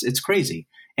perspective. It's crazy.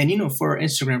 And for our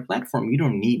Instagram platform, you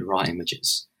don't need raw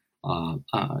images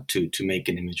to make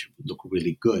an image look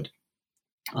really good.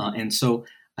 And so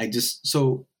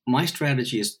my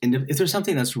strategy is, and if there's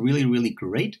something that's really, really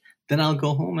great, then I'll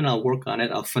go home and I'll work on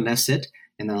it. I'll finesse it,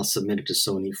 and I'll submit it to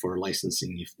Sony for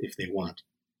licensing if they want.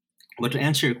 But to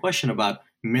answer your question about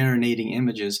marinating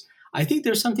images, I think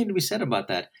there's something to be said about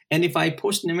that. And if I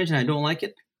post an image and I don't like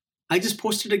it, I just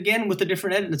post it again with a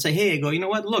different edit and say, hey, I go, you know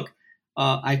what? Look,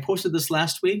 I posted this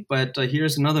last week, but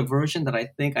here's another version that I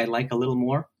think I like a little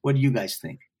more. What do you guys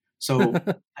think? So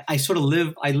I sort of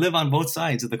live on both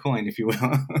sides of the coin, if you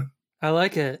will. I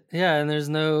like it. Yeah. And there's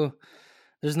no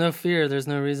fear. There's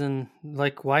no reason,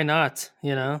 why not,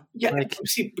 Yeah.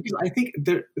 See, because I think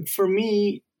for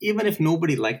me, even if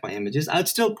nobody liked my images, I'd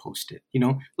still post it,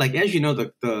 as you know,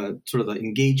 the sort of the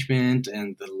engagement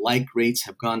and the like rates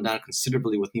have gone down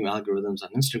considerably with new algorithms on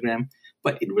Instagram,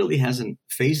 but it really hasn't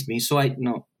fazed me. So I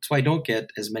don't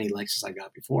get as many likes as I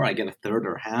got before. I get a third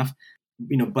or half,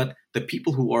 but the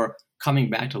people who are coming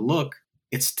back to look,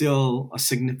 it's still a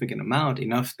significant amount,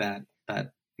 enough that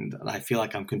I feel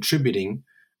like I'm contributing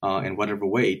in whatever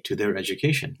way to their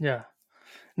education. Yeah.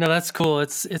 No, that's cool.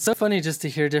 It's so funny just to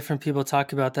hear different people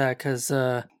talk about that, because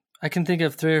I can think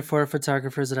of 3 or 4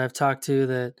 photographers that I've talked to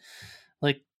that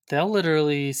they'll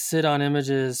literally sit on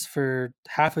images for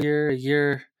half a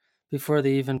year before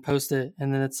they even post it.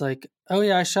 And then it's oh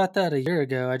yeah, I shot that a year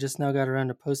ago. I just now got around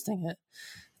to posting it.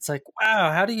 It's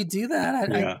wow, how do you do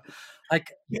that?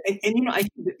 Like, And I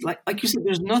think that, like you said,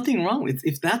 there's nothing wrong with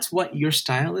if that's what your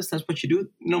style is, that's what you do.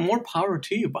 More power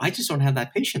to you. But I just don't have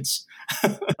that patience.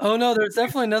 oh no, there's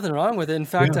definitely nothing wrong with it. In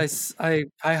fact, Yeah,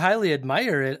 I highly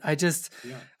admire it.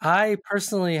 yeah, I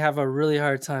personally have a really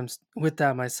hard time with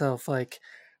that myself. Like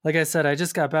I said, I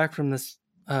just got back from this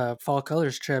fall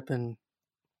colors trip, and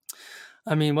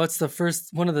I mean, what's the first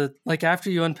one of the like after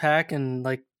you unpack and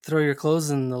like throw your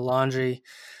clothes in the laundry?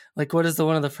 Like, what is the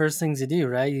one of the first things you do?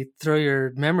 Right, you throw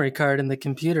your memory card in the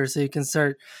computer so you can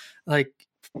start like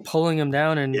pulling them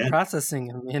down and yeah. processing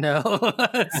them.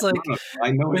 It's like No,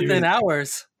 I know what you within mean.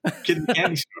 hours. Kid in the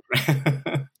candy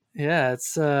store. Yeah,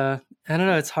 it's I don't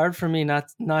know, it's hard for me not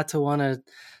to want to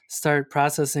start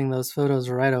processing those photos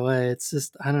right away. It's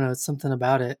just I don't know, it's something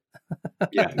about it.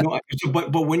 Yeah, no.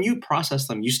 But when you process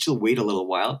them, you still wait a little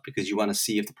while because you want to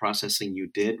see if the processing you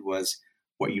did was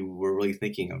what you were really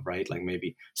thinking of, right? Like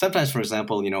maybe sometimes, for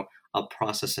example, I'll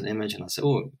process an image and I'll say,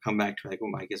 oh, come back to like,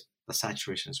 oh, I guess the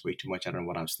saturation is way too much. I don't know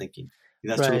what I was thinking.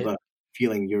 That's sort of Right. the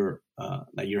feeling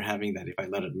that you're having. That if I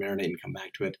let it marinate and come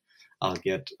back to it, I'll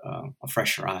get a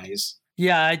fresher eyes.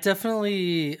 Yeah, I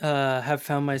definitely have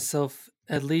found myself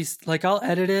at least like I'll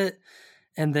edit it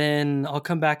and then I'll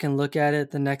come back and look at it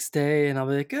the next day and I'll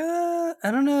be like, I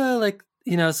don't know, like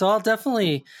so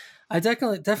I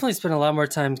definitely spend a lot more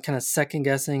time kind of second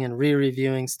guessing and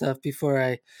re-reviewing stuff before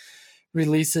I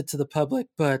release it to the public.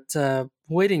 But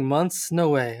waiting months, no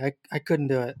way, I couldn't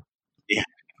do it. Yeah.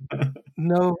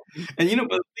 No. And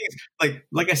but the thing is,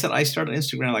 like I said, I started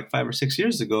Instagram like 5 or 6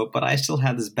 years ago, but I still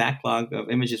had this backlog of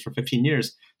images for 15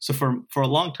 years. So for a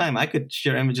long time, I could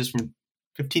share images from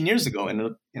 15 years ago,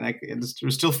 it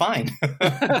was still fine.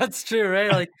 That's true,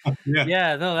 right? Like, Yeah.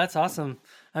 yeah, no, that's awesome.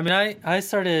 I mean, I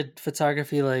started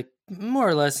photography like more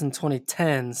or less in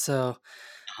 2010, so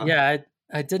Uh-huh. yeah,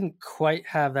 I didn't quite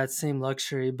have that same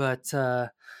luxury, but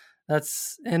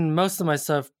that's and most of my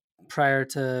stuff prior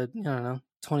to I don't know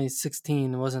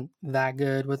 2016 wasn't that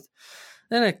good with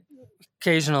an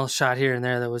occasional shot here and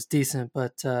there that was decent,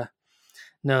 but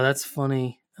no, that's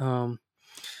funny.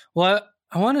 Well,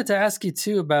 I wanted to ask you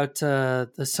too about the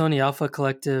Sony Alpha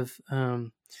Collective.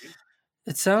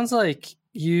 It sounds like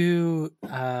you,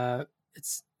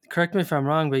 it's correct me if I'm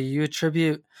wrong, but you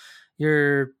attribute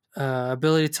your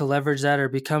ability to leverage that or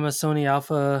become a Sony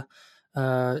Alpha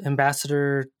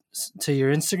ambassador to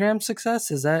your Instagram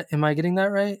success. Am I getting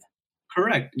that right?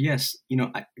 Correct. Yes.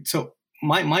 So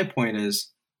my point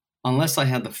is, unless I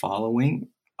had the following,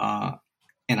 and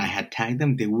I had tagged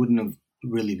them, they wouldn't have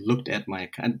really looked at my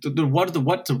account.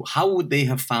 How would they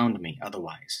have found me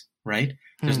otherwise? Right?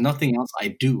 There's Hmm. nothing else I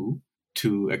do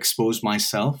to expose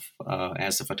myself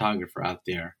as a photographer out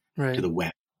there to Right. the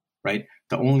web. Right?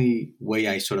 The only way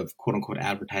I sort of quote unquote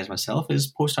advertise myself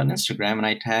is post on Instagram, and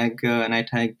I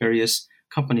tag various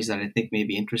companies that I think may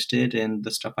be interested in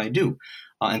the stuff I do.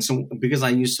 And so, because I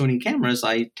use Sony cameras,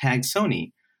 I tagged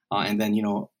Sony. And then,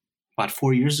 about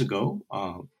 4 years ago,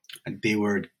 they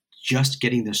were just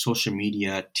getting their social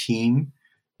media team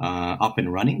up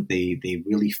and running. They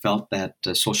really felt that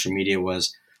social media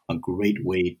was a great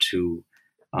way to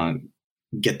uh,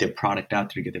 get their product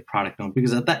out there, get their product known.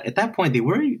 Because at that point, they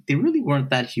really weren't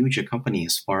that huge a company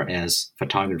as far as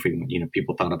photography.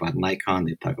 People thought about Nikon,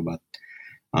 they talk about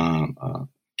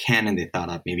Canon, they thought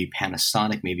of maybe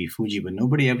Panasonic, maybe Fuji, but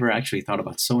nobody ever actually thought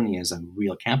about Sony as a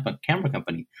real camera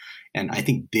company. And I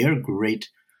think their great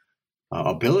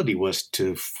ability was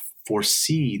to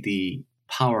foresee the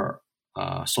power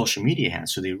social media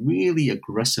has. So they really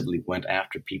aggressively went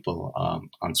after people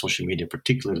on social media,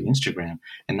 particularly Instagram.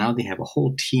 And now they have a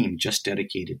whole team just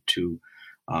dedicated to,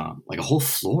 like a whole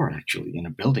floor actually in a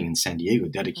building in San Diego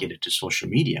dedicated to social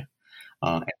media.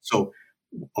 And so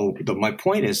my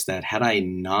point is that had I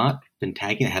not been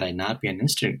tagging, had I not been on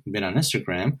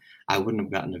Instagram, I wouldn't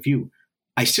have gotten a view.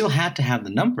 I still had to have the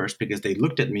numbers because they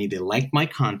looked at me, they liked my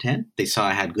content, they saw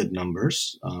I had good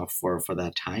numbers for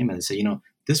that time, and they said,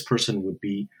 this person would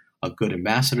be a good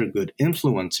ambassador, good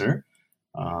influencer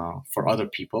for other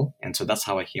people, and so that's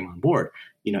how I came on board.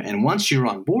 And once you're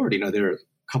on board, there are a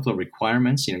couple of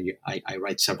requirements. I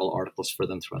write several articles for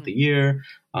them throughout the year.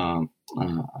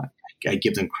 I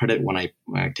give them credit when I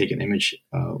take an image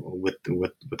with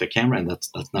the camera, and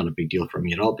that's not a big deal for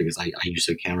me at all because I use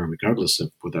the camera regardless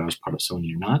of whether I was part of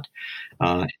Sony or not.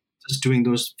 Just doing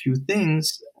those few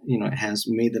things, has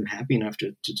made them happy enough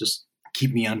to just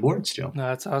keep me on board still. No,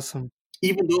 that's awesome.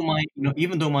 Even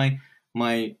though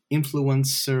my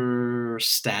influencer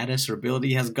status or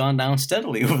ability has gone down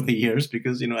steadily over the years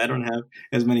because I don't have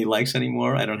as many likes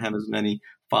anymore. I don't have as many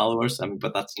followers. I mean,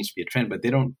 but that seems to be a trend. But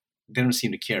they don't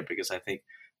seem to care because I think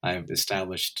I've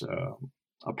established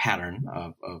a pattern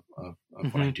of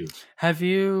of what I do. Have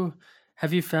you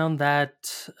found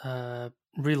that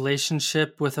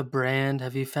relationship with a brand?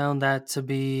 Have you found that to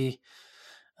be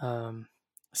um,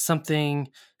 something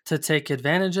to take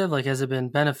advantage of? Like, has it been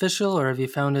beneficial, or have you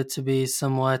found it to be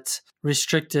somewhat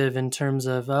restrictive in terms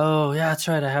of, oh, yeah, that's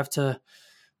right, I have to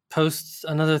post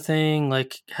another thing?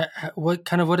 Like,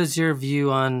 what is your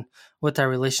view on what that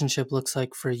relationship looks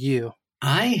like for you?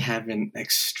 I have been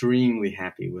extremely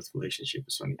happy with relationship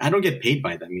with Sony. I don't get paid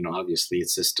by them, obviously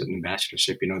it's just an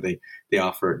ambassadorship. They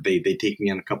take me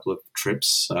on a couple of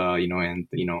trips, and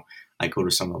I go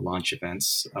to some of the launch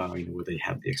events, where they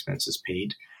have the expenses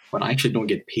paid. But I actually don't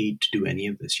get paid to do any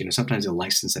of this. Sometimes they'll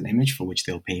license an image for which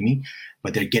they'll pay me,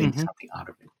 but they're getting something out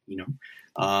of it.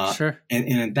 Sure.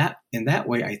 And in that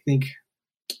way, I think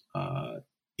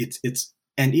it's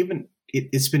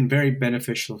been very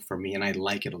beneficial for me, and I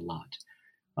like it a lot.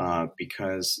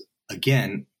 Because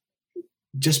again,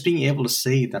 just being able to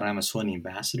say that I'm a Sony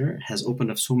ambassador has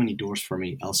opened up so many doors for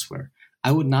me elsewhere.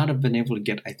 I would not have been able to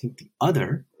get, I think, the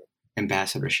other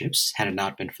ambassadorships had it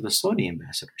not been for the Sony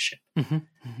ambassadorship. And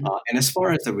as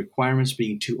far as the requirements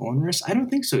being too onerous, I don't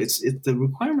think so. The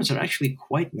requirements are actually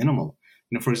quite minimal.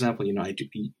 For example,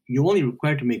 you're only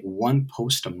required to make one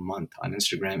post a month on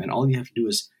Instagram, and all you have to do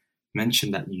is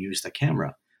mention that you use the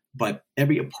camera. But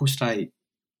every post I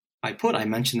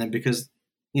mention them because,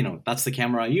 that's the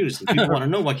camera I use. And people want to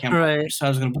know what camera I use, so I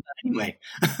was going to put that anyway.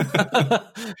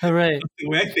 Right. That's the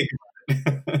way I think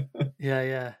about it.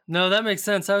 Yeah. No, that makes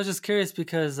sense. I was just curious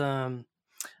because I've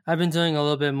been doing a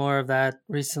little bit more of that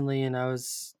recently, and I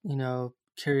was,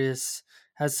 curious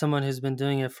as someone who's been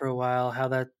doing it for a while, how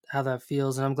that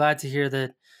feels. And I'm glad to hear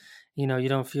that, you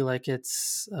don't feel like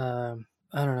it's, I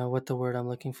don't know what the word I'm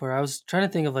looking for. I was trying to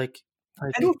think of like I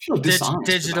don't feel dishonest.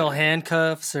 Digital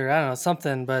handcuffs, or I don't know,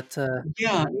 something. But I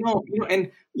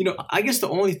guess the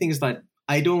only thing is that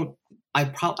I don't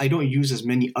use as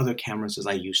many other cameras as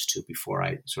I used to before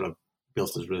I sort of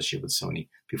built this relationship with Sony.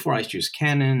 Before I used to use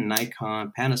Canon,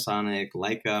 Nikon, Panasonic,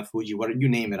 Leica, Fuji, whatever you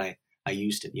name it, I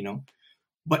used it.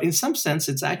 But in some sense,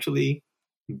 it's actually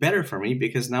better for me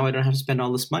because now I don't have to spend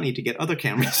all this money to get other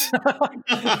cameras.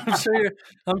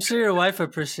 I'm sure your wife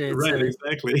appreciates it. Right,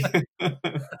 exactly.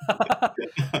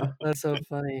 That's so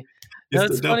funny. No,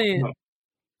 it's funny. No.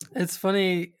 It's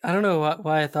funny. I don't know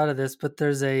why I thought of this, but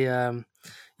there's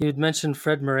you'd mentioned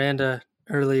Fred Miranda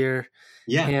earlier.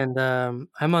 Yeah. And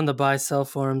I'm on the buy sell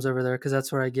forums over there because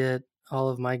that's where I get all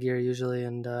of my gear usually.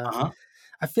 And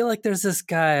I feel like there's this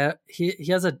guy. He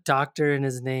has a doctor in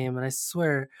his name, and I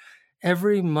swear,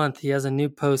 every month he has a new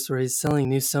post where he's selling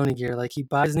new Sony gear. Like he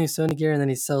buys new Sony gear and then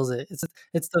he sells it.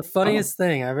 It's the funniest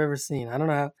thing I've ever seen. I don't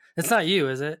know how. It's not you,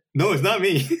 is it? No, it's not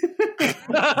me.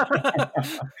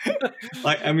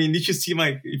 You should see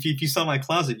if you saw my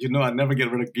closet, I never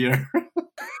get rid of gear.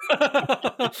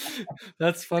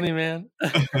 That's funny, man.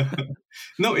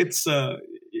 No, it's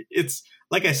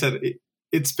like I said,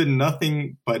 it's been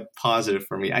nothing but positive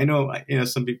for me. I know,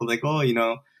 some people like,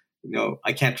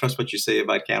 I can't trust what you say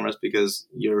about cameras because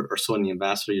you're a Sony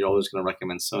ambassador. You're always going to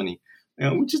recommend Sony,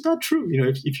 which is not true.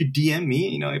 If you DM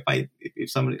me, if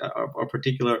somebody or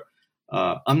particular,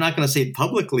 I'm not going to say it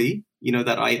publicly,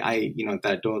 that I that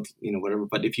I don't, whatever.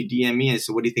 But if you DM me and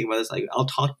say, what do you think about this? I'll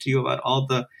talk to you about all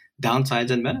the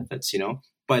downsides and benefits,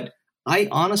 But I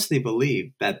honestly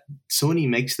believe that Sony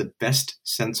makes the best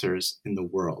sensors in the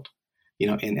world.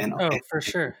 For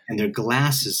sure. And their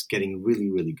glass is getting really,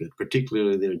 really good,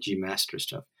 particularly their G Master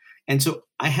stuff. And so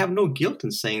I have no guilt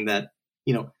in saying that,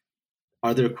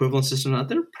 are there equivalent systems out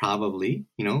there? Probably,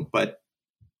 but,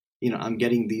 I'm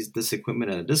getting this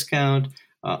equipment at a discount.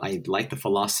 I like the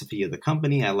philosophy of the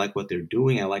company. I like what they're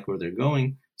doing. I like where they're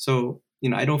going. So,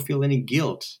 I don't feel any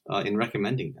guilt in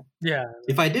recommending them. Yeah.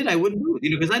 If I did, I wouldn't do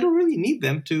it, because I don't really need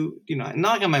them to, not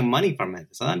like I get my money from it.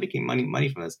 So I'm not making money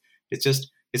from this. It's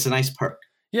just, it's a nice perk.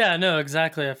 Yeah, no,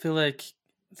 exactly. I feel like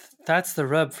that's the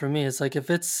rub for me. It's like if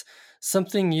it's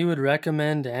something you would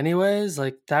recommend anyways,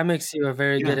 like that makes you a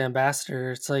very good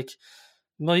ambassador. It's like,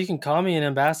 well, you can call me an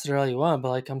ambassador all you want, but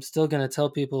like I'm still going to tell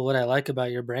people what I like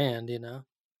about your brand,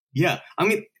 Yeah. I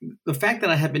mean, the fact that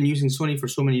I had been using Sony for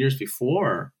so many years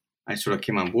before I sort of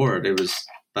came on board, it was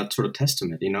that sort of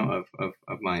testament, of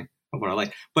what I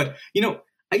like. But,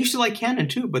 I used to like Canon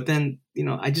too, but then,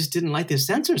 I just didn't like their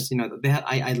sensors. They had,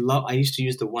 I used to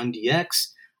use the 1DX.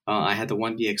 I had the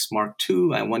 1DX Mark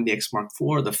II, I had 1DX Mark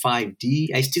IV, the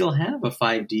 5D. I still have a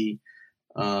 5D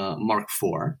Mark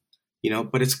IV,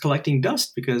 but it's collecting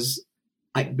dust because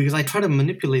because I try to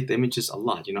manipulate the images a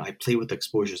lot. I play with the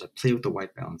exposures, I play with the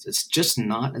white balance. It's just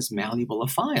not as malleable a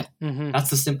file. Mm-hmm. That's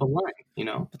the simple line.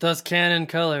 But those Canon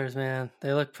colors, man,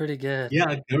 they look pretty good.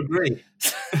 Yeah, they're great.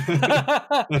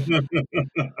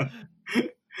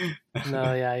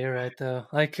 No, yeah, you're right though.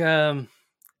 Like,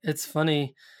 it's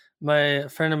funny. My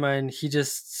friend of mine, he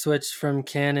just switched from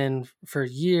Canon for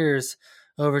years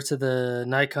over to the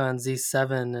Nikon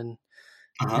Z7,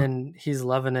 and he's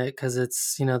loving it because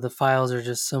it's, the files are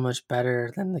just so much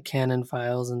better than the Canon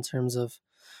files in terms of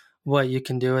what you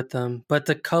can do with them. But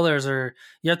the colors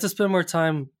you have to spend more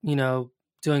time,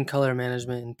 doing color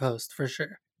management in post for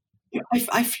sure.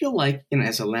 I feel like,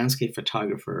 as a landscape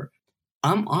photographer,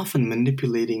 I'm often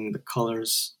manipulating the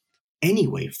colors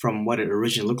anyway from what it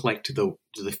originally looked like to the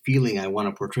feeling I want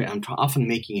to portray. I'm often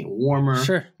making it warmer,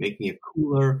 sure, making it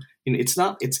cooler. It's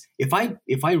not. It's if I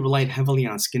relied heavily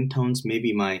on skin tones,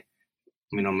 maybe my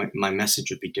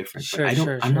message would be different. Sure, but I'm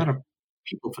sure. I'm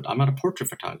not a portrait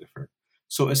photographer.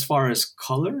 So as far as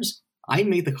colors, I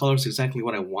made the colors exactly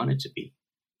what I wanted to be.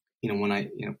 When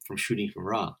from shooting from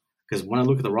RAW, because when I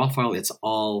look at the RAW file, it's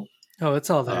all it's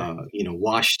all there.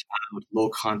 Washed out, low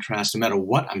contrast, no matter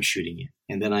what I'm shooting in.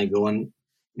 And then I go and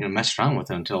mess around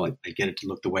with it until I get it to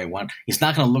look the way I want. It's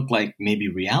not going to look like maybe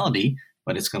reality,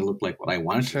 but it's going to look like what I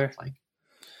want it to look like.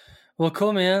 Well,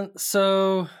 cool, man.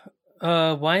 So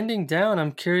winding down,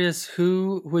 I'm curious,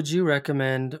 who would you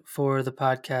recommend for the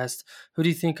podcast? Who do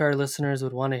you think our listeners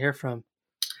would want to hear from?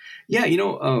 Yeah,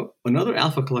 another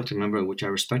Alpha Collective member, which I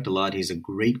respect a lot, he's a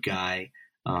great guy.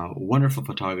 Wonderful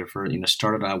photographer.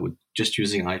 Started out with just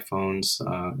using iPhones.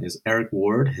 Is Eric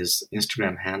Ward. His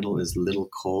Instagram handle is Little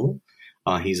Cole.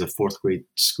 He's a 4th grade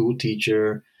school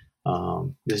teacher.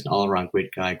 He's an all-around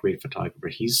great guy, great photographer.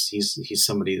 He's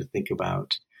somebody to think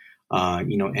about.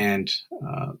 And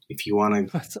if you want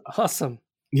to, that's awesome.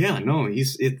 Yeah, no,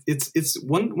 it's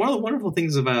one of the wonderful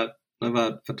things about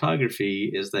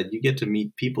photography is that you get to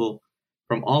meet people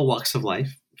from all walks of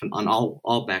life, on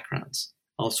all backgrounds,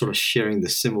 all sort of sharing the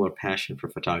similar passion for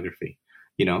photography,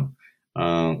 and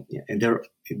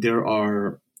there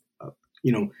are,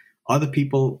 other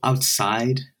people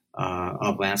outside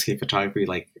of landscape photography,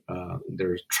 like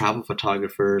there's travel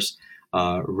photographers,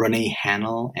 Renee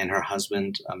Hannell and her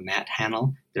husband, Matt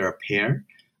Hannell. They're a pair.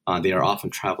 They are often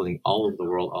traveling all over the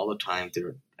world all the time.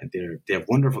 They have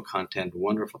wonderful content,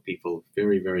 wonderful people,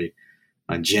 very, very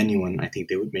genuine. I think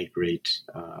they would make a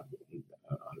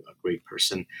great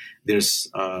person.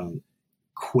 There's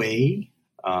Quay.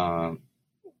 I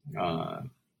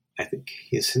think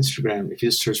his Instagram, if you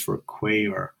just search for Quay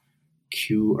or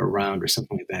Q around or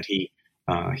something like that,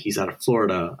 he's out of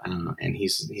Florida, and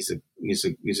he's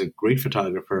a great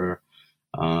photographer.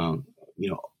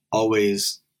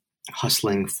 Always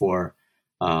hustling for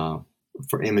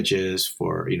images.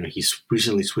 He's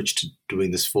recently switched to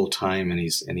doing this full time, and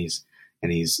he's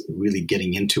really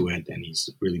getting into it, and he's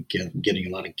really getting a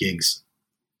lot of gigs.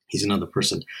 He's another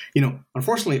person.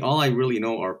 Unfortunately, all I really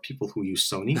know are people who use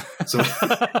Sony. So I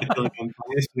feel like I'm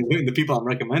biased in the people I'm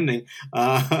recommending.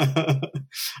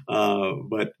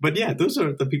 But yeah, those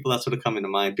are the people that sort of come into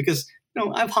mind because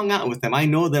I've hung out with them. I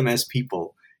know them as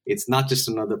people. It's not just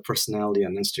another personality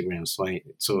on Instagram.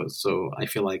 So I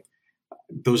feel like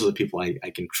those are the people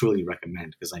I can truly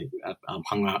recommend because I'm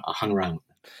hung around with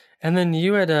them. And then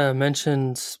you had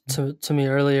mentioned to me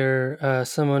earlier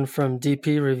someone from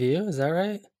DP Review. Is that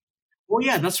right? Oh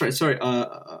yeah, that's right. Sorry,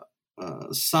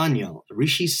 Sanyal,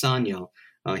 Rishi Sanyal.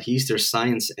 He's their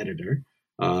science editor.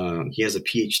 He has a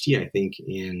PhD, I think,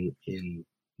 in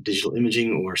digital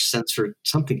imaging or sensor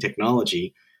something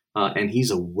technology, and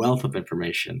he's a wealth of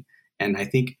information. And I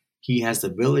think he has the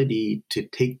ability to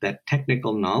take that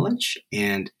technical knowledge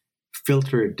and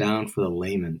filter it down for the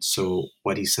layman. So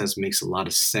what he says makes a lot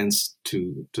of sense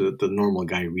to the normal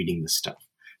guy reading this stuff.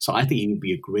 So I think he would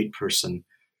be a great person.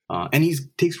 And he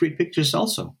takes great pictures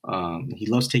also. He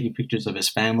loves taking pictures of his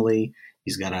family.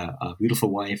 He's got a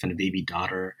beautiful wife and a baby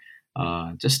daughter.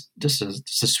 Just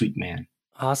a sweet man.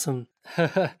 Awesome.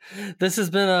 This has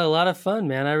been a lot of fun,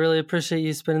 man. I really appreciate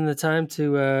you spending the time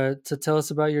to tell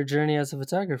us about your journey as a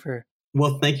photographer.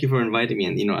 Well, thank you for inviting me.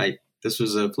 And, this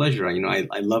was a pleasure. I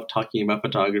love talking about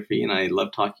photography, and I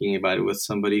love talking about it with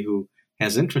somebody who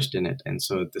has interest in it. And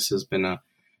so this has been an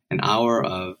hour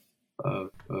of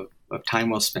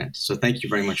time well spent. So thank you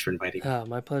very much for inviting me. Oh,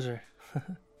 my pleasure.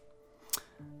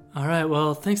 All right.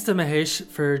 Well, thanks to Mahesh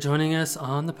for joining us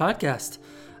on the podcast.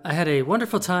 I had a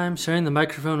wonderful time sharing the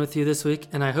microphone with you this week,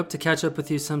 and I hope to catch up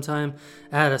with you sometime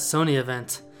at a Sony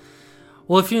event.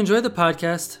 Well, if you enjoyed the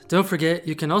podcast, don't forget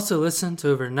you can also listen to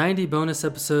over 90 bonus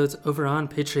episodes over on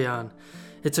Patreon.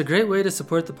 It's a great way to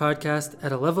support the podcast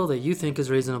at a level that you think is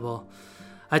reasonable.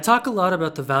 I talk a lot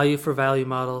about the value for value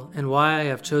model and why I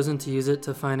have chosen to use it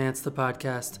to finance the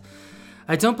podcast.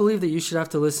 I don't believe that you should have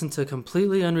to listen to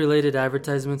completely unrelated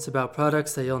advertisements about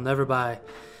products that you'll never buy.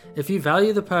 If you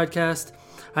value the podcast,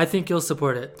 I think you'll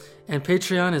support it, and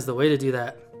Patreon is the way to do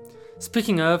that.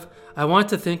 Speaking of, I want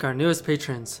to thank our newest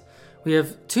patrons. We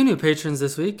have 2 new patrons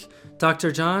this week,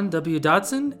 Dr. John W.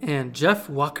 Dodson and Jeff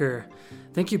Walker.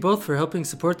 Thank you both for helping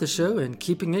support the show and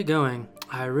keeping it going.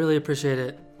 I really appreciate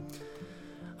it.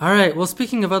 All right, well,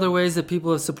 speaking of other ways that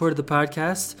people have supported the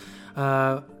podcast,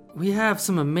 we have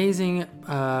some amazing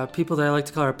people that I like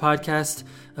to call our podcast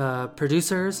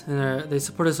producers, and they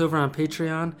support us over on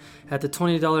Patreon at the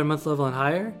 $20 a month level and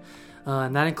higher.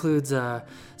 And that includes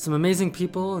some amazing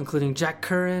people, including Jack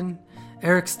Curran,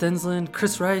 Eric Stensland,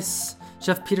 Chris Rice,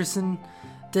 Jeff Peterson,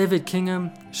 David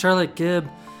Kingham, Charlotte Gibb,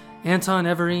 Anton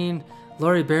Everine,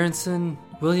 Laurie Berenson,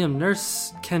 William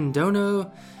Nurse, Ken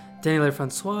Dono, Daniel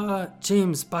Francois,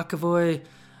 James Bakavoy,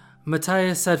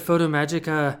 Matthias at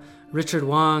Photomagica, Richard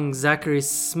Wong, Zachary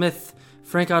Smith,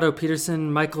 Frank Otto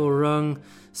Peterson, Michael Rung,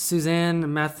 Suzanne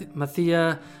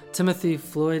Mathia, Timothy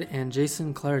Floyd, and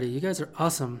Jason Clardy. You guys are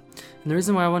awesome. And the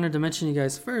reason why I wanted to mention you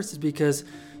guys first is because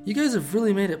you guys have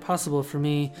really made it possible for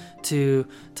me to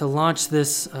launch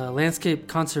this Landscape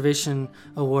Conservation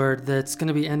Award that's going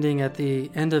to be ending at the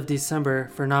end of December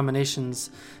for nominations.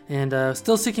 And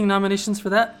still seeking nominations for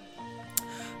that.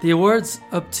 The award's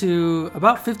up to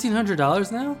about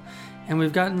 $1,500 now. And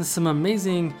we've gotten some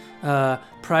amazing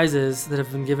prizes that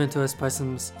have been given to us by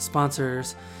some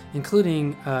sponsors,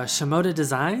 including Shimoda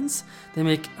Designs. They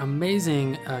make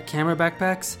amazing camera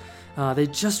backpacks. They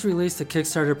just released a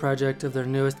Kickstarter project of their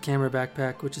newest camera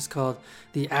backpack, which is called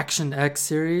the Action X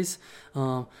series.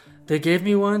 They gave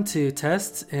me one to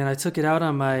test, and I took it out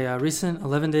on my recent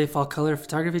 11-day fall color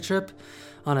photography trip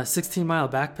on a 16-mile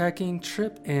backpacking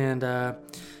trip, and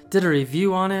did a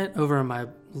review on it over on my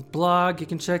blog you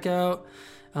can check out.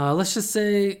 Let's just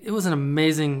say it was an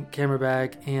amazing camera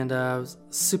bag, and I was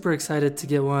super excited to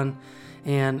get one,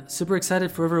 and super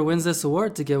excited for whoever wins this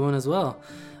award to get one as well.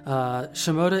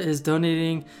 Shimoda is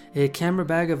donating a camera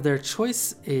bag of their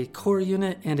choice, a core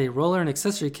unit, and a roller and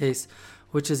accessory case,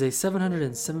 which is a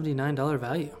 $779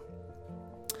 value.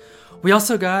 We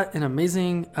also got an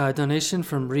amazing donation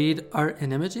from Reed Art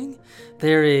and Imaging.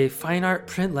 They're a fine art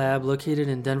print lab located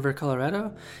in Denver,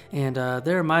 Colorado, and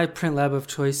they're my print lab of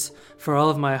choice for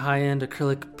all of my high-end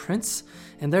acrylic prints.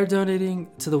 And they're donating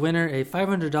to the winner a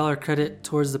 $500 credit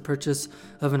towards the purchase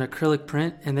of an acrylic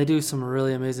print, and they do some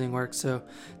really amazing work, so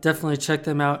definitely check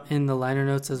them out in the liner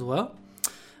notes as well.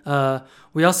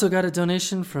 We also got a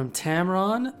donation from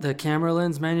Tamron, the camera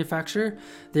lens manufacturer.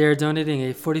 They are donating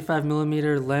a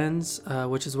 45mm lens,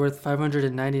 which is worth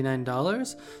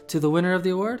 $599 to the winner of the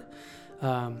award.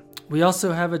 We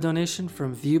also have a donation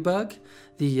from Viewbug,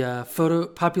 the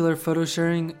popular photo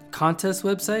sharing contest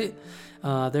website.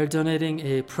 They're donating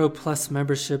a Pro Plus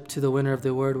membership to the winner of the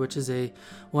award, which is a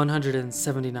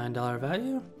 $179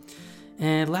 value.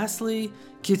 And lastly,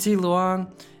 QT Luong.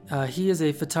 He is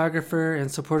a photographer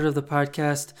and supporter of the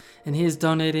podcast, and he is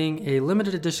donating a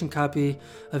limited edition copy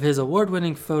of his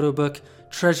award-winning photo book,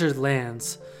 Treasured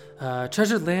Lands.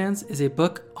 Treasured Lands is a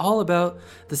book all about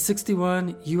the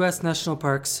 61 U.S. national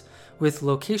parks with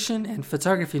location and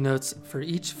photography notes for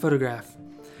each photograph.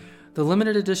 The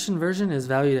limited edition version is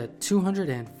valued at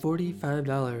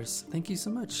 $245. Thank you so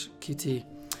much, QT.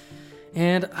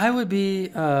 And I would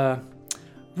be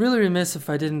really remiss if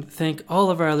I didn't thank all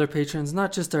of our other patrons,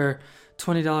 not just our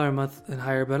 $20 a month and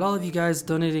higher, but all of you guys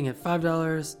donating at $5,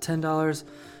 $10.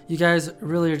 You guys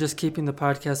really are just keeping the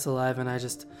podcast alive, and I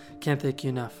just can't thank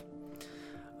you enough.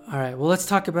 All right, well, let's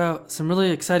talk about some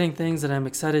really exciting things that I'm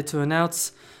excited to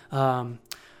announce.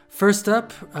 First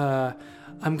up,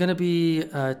 I'm going to be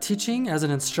teaching as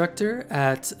an instructor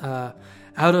at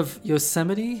Out of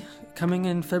Yosemite coming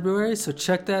in February, so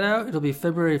check that out. It'll be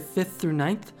February 5th through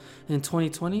 9th in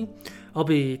 2020. I'll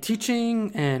be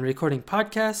teaching and recording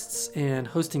podcasts and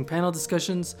hosting panel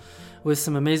discussions with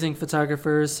some amazing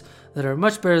photographers that are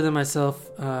much better than myself,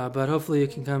 but hopefully you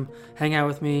can come hang out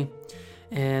with me.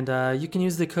 And you can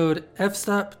use the code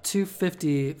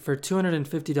FSTOP250 for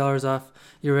 $250 off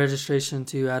your registration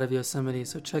to Out of Yosemite,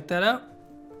 so check that out.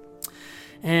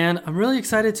 And I'm really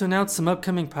excited to announce some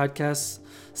upcoming podcasts,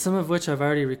 some of which I've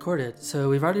already recorded. So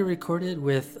we've already recorded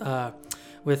with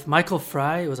Michael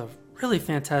Fry. It was a really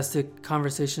fantastic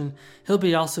conversation. He'll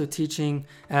be also teaching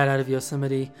at Out of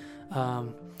Yosemite.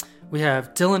 We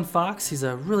have Dylan Fox. He's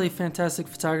a really fantastic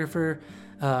photographer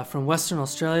from Western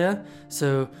Australia.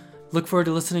 So look forward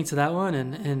to listening to that one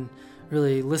and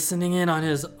really listening in on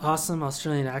his awesome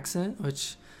Australian accent,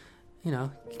 which,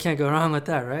 you can't go wrong with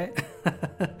that, right?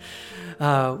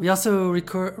 We also we're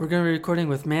going to be recording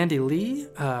with Mandy Lee.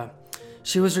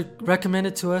 She was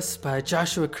recommended to us by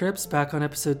Joshua Cripps back on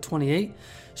episode 28.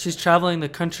 She's traveling the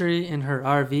country in her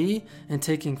RV and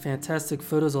taking fantastic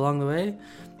photos along the way.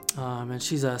 And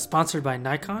she's sponsored by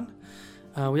Nikon.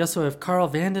 We also have Carl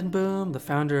Vandenboom, the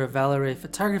founder of Valerie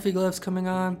Photography Gloves, coming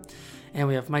on. And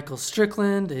we have Michael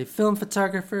Strickland, a film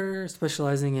photographer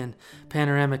specializing in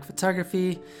panoramic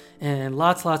photography, and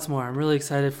lots more. I'm really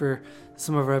excited for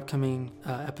some of our upcoming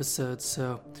episodes,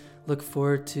 so look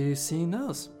forward to seeing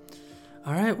those.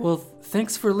 All right, well,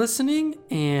 thanks for listening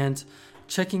and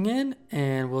checking in,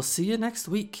 and we'll see you next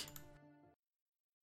week.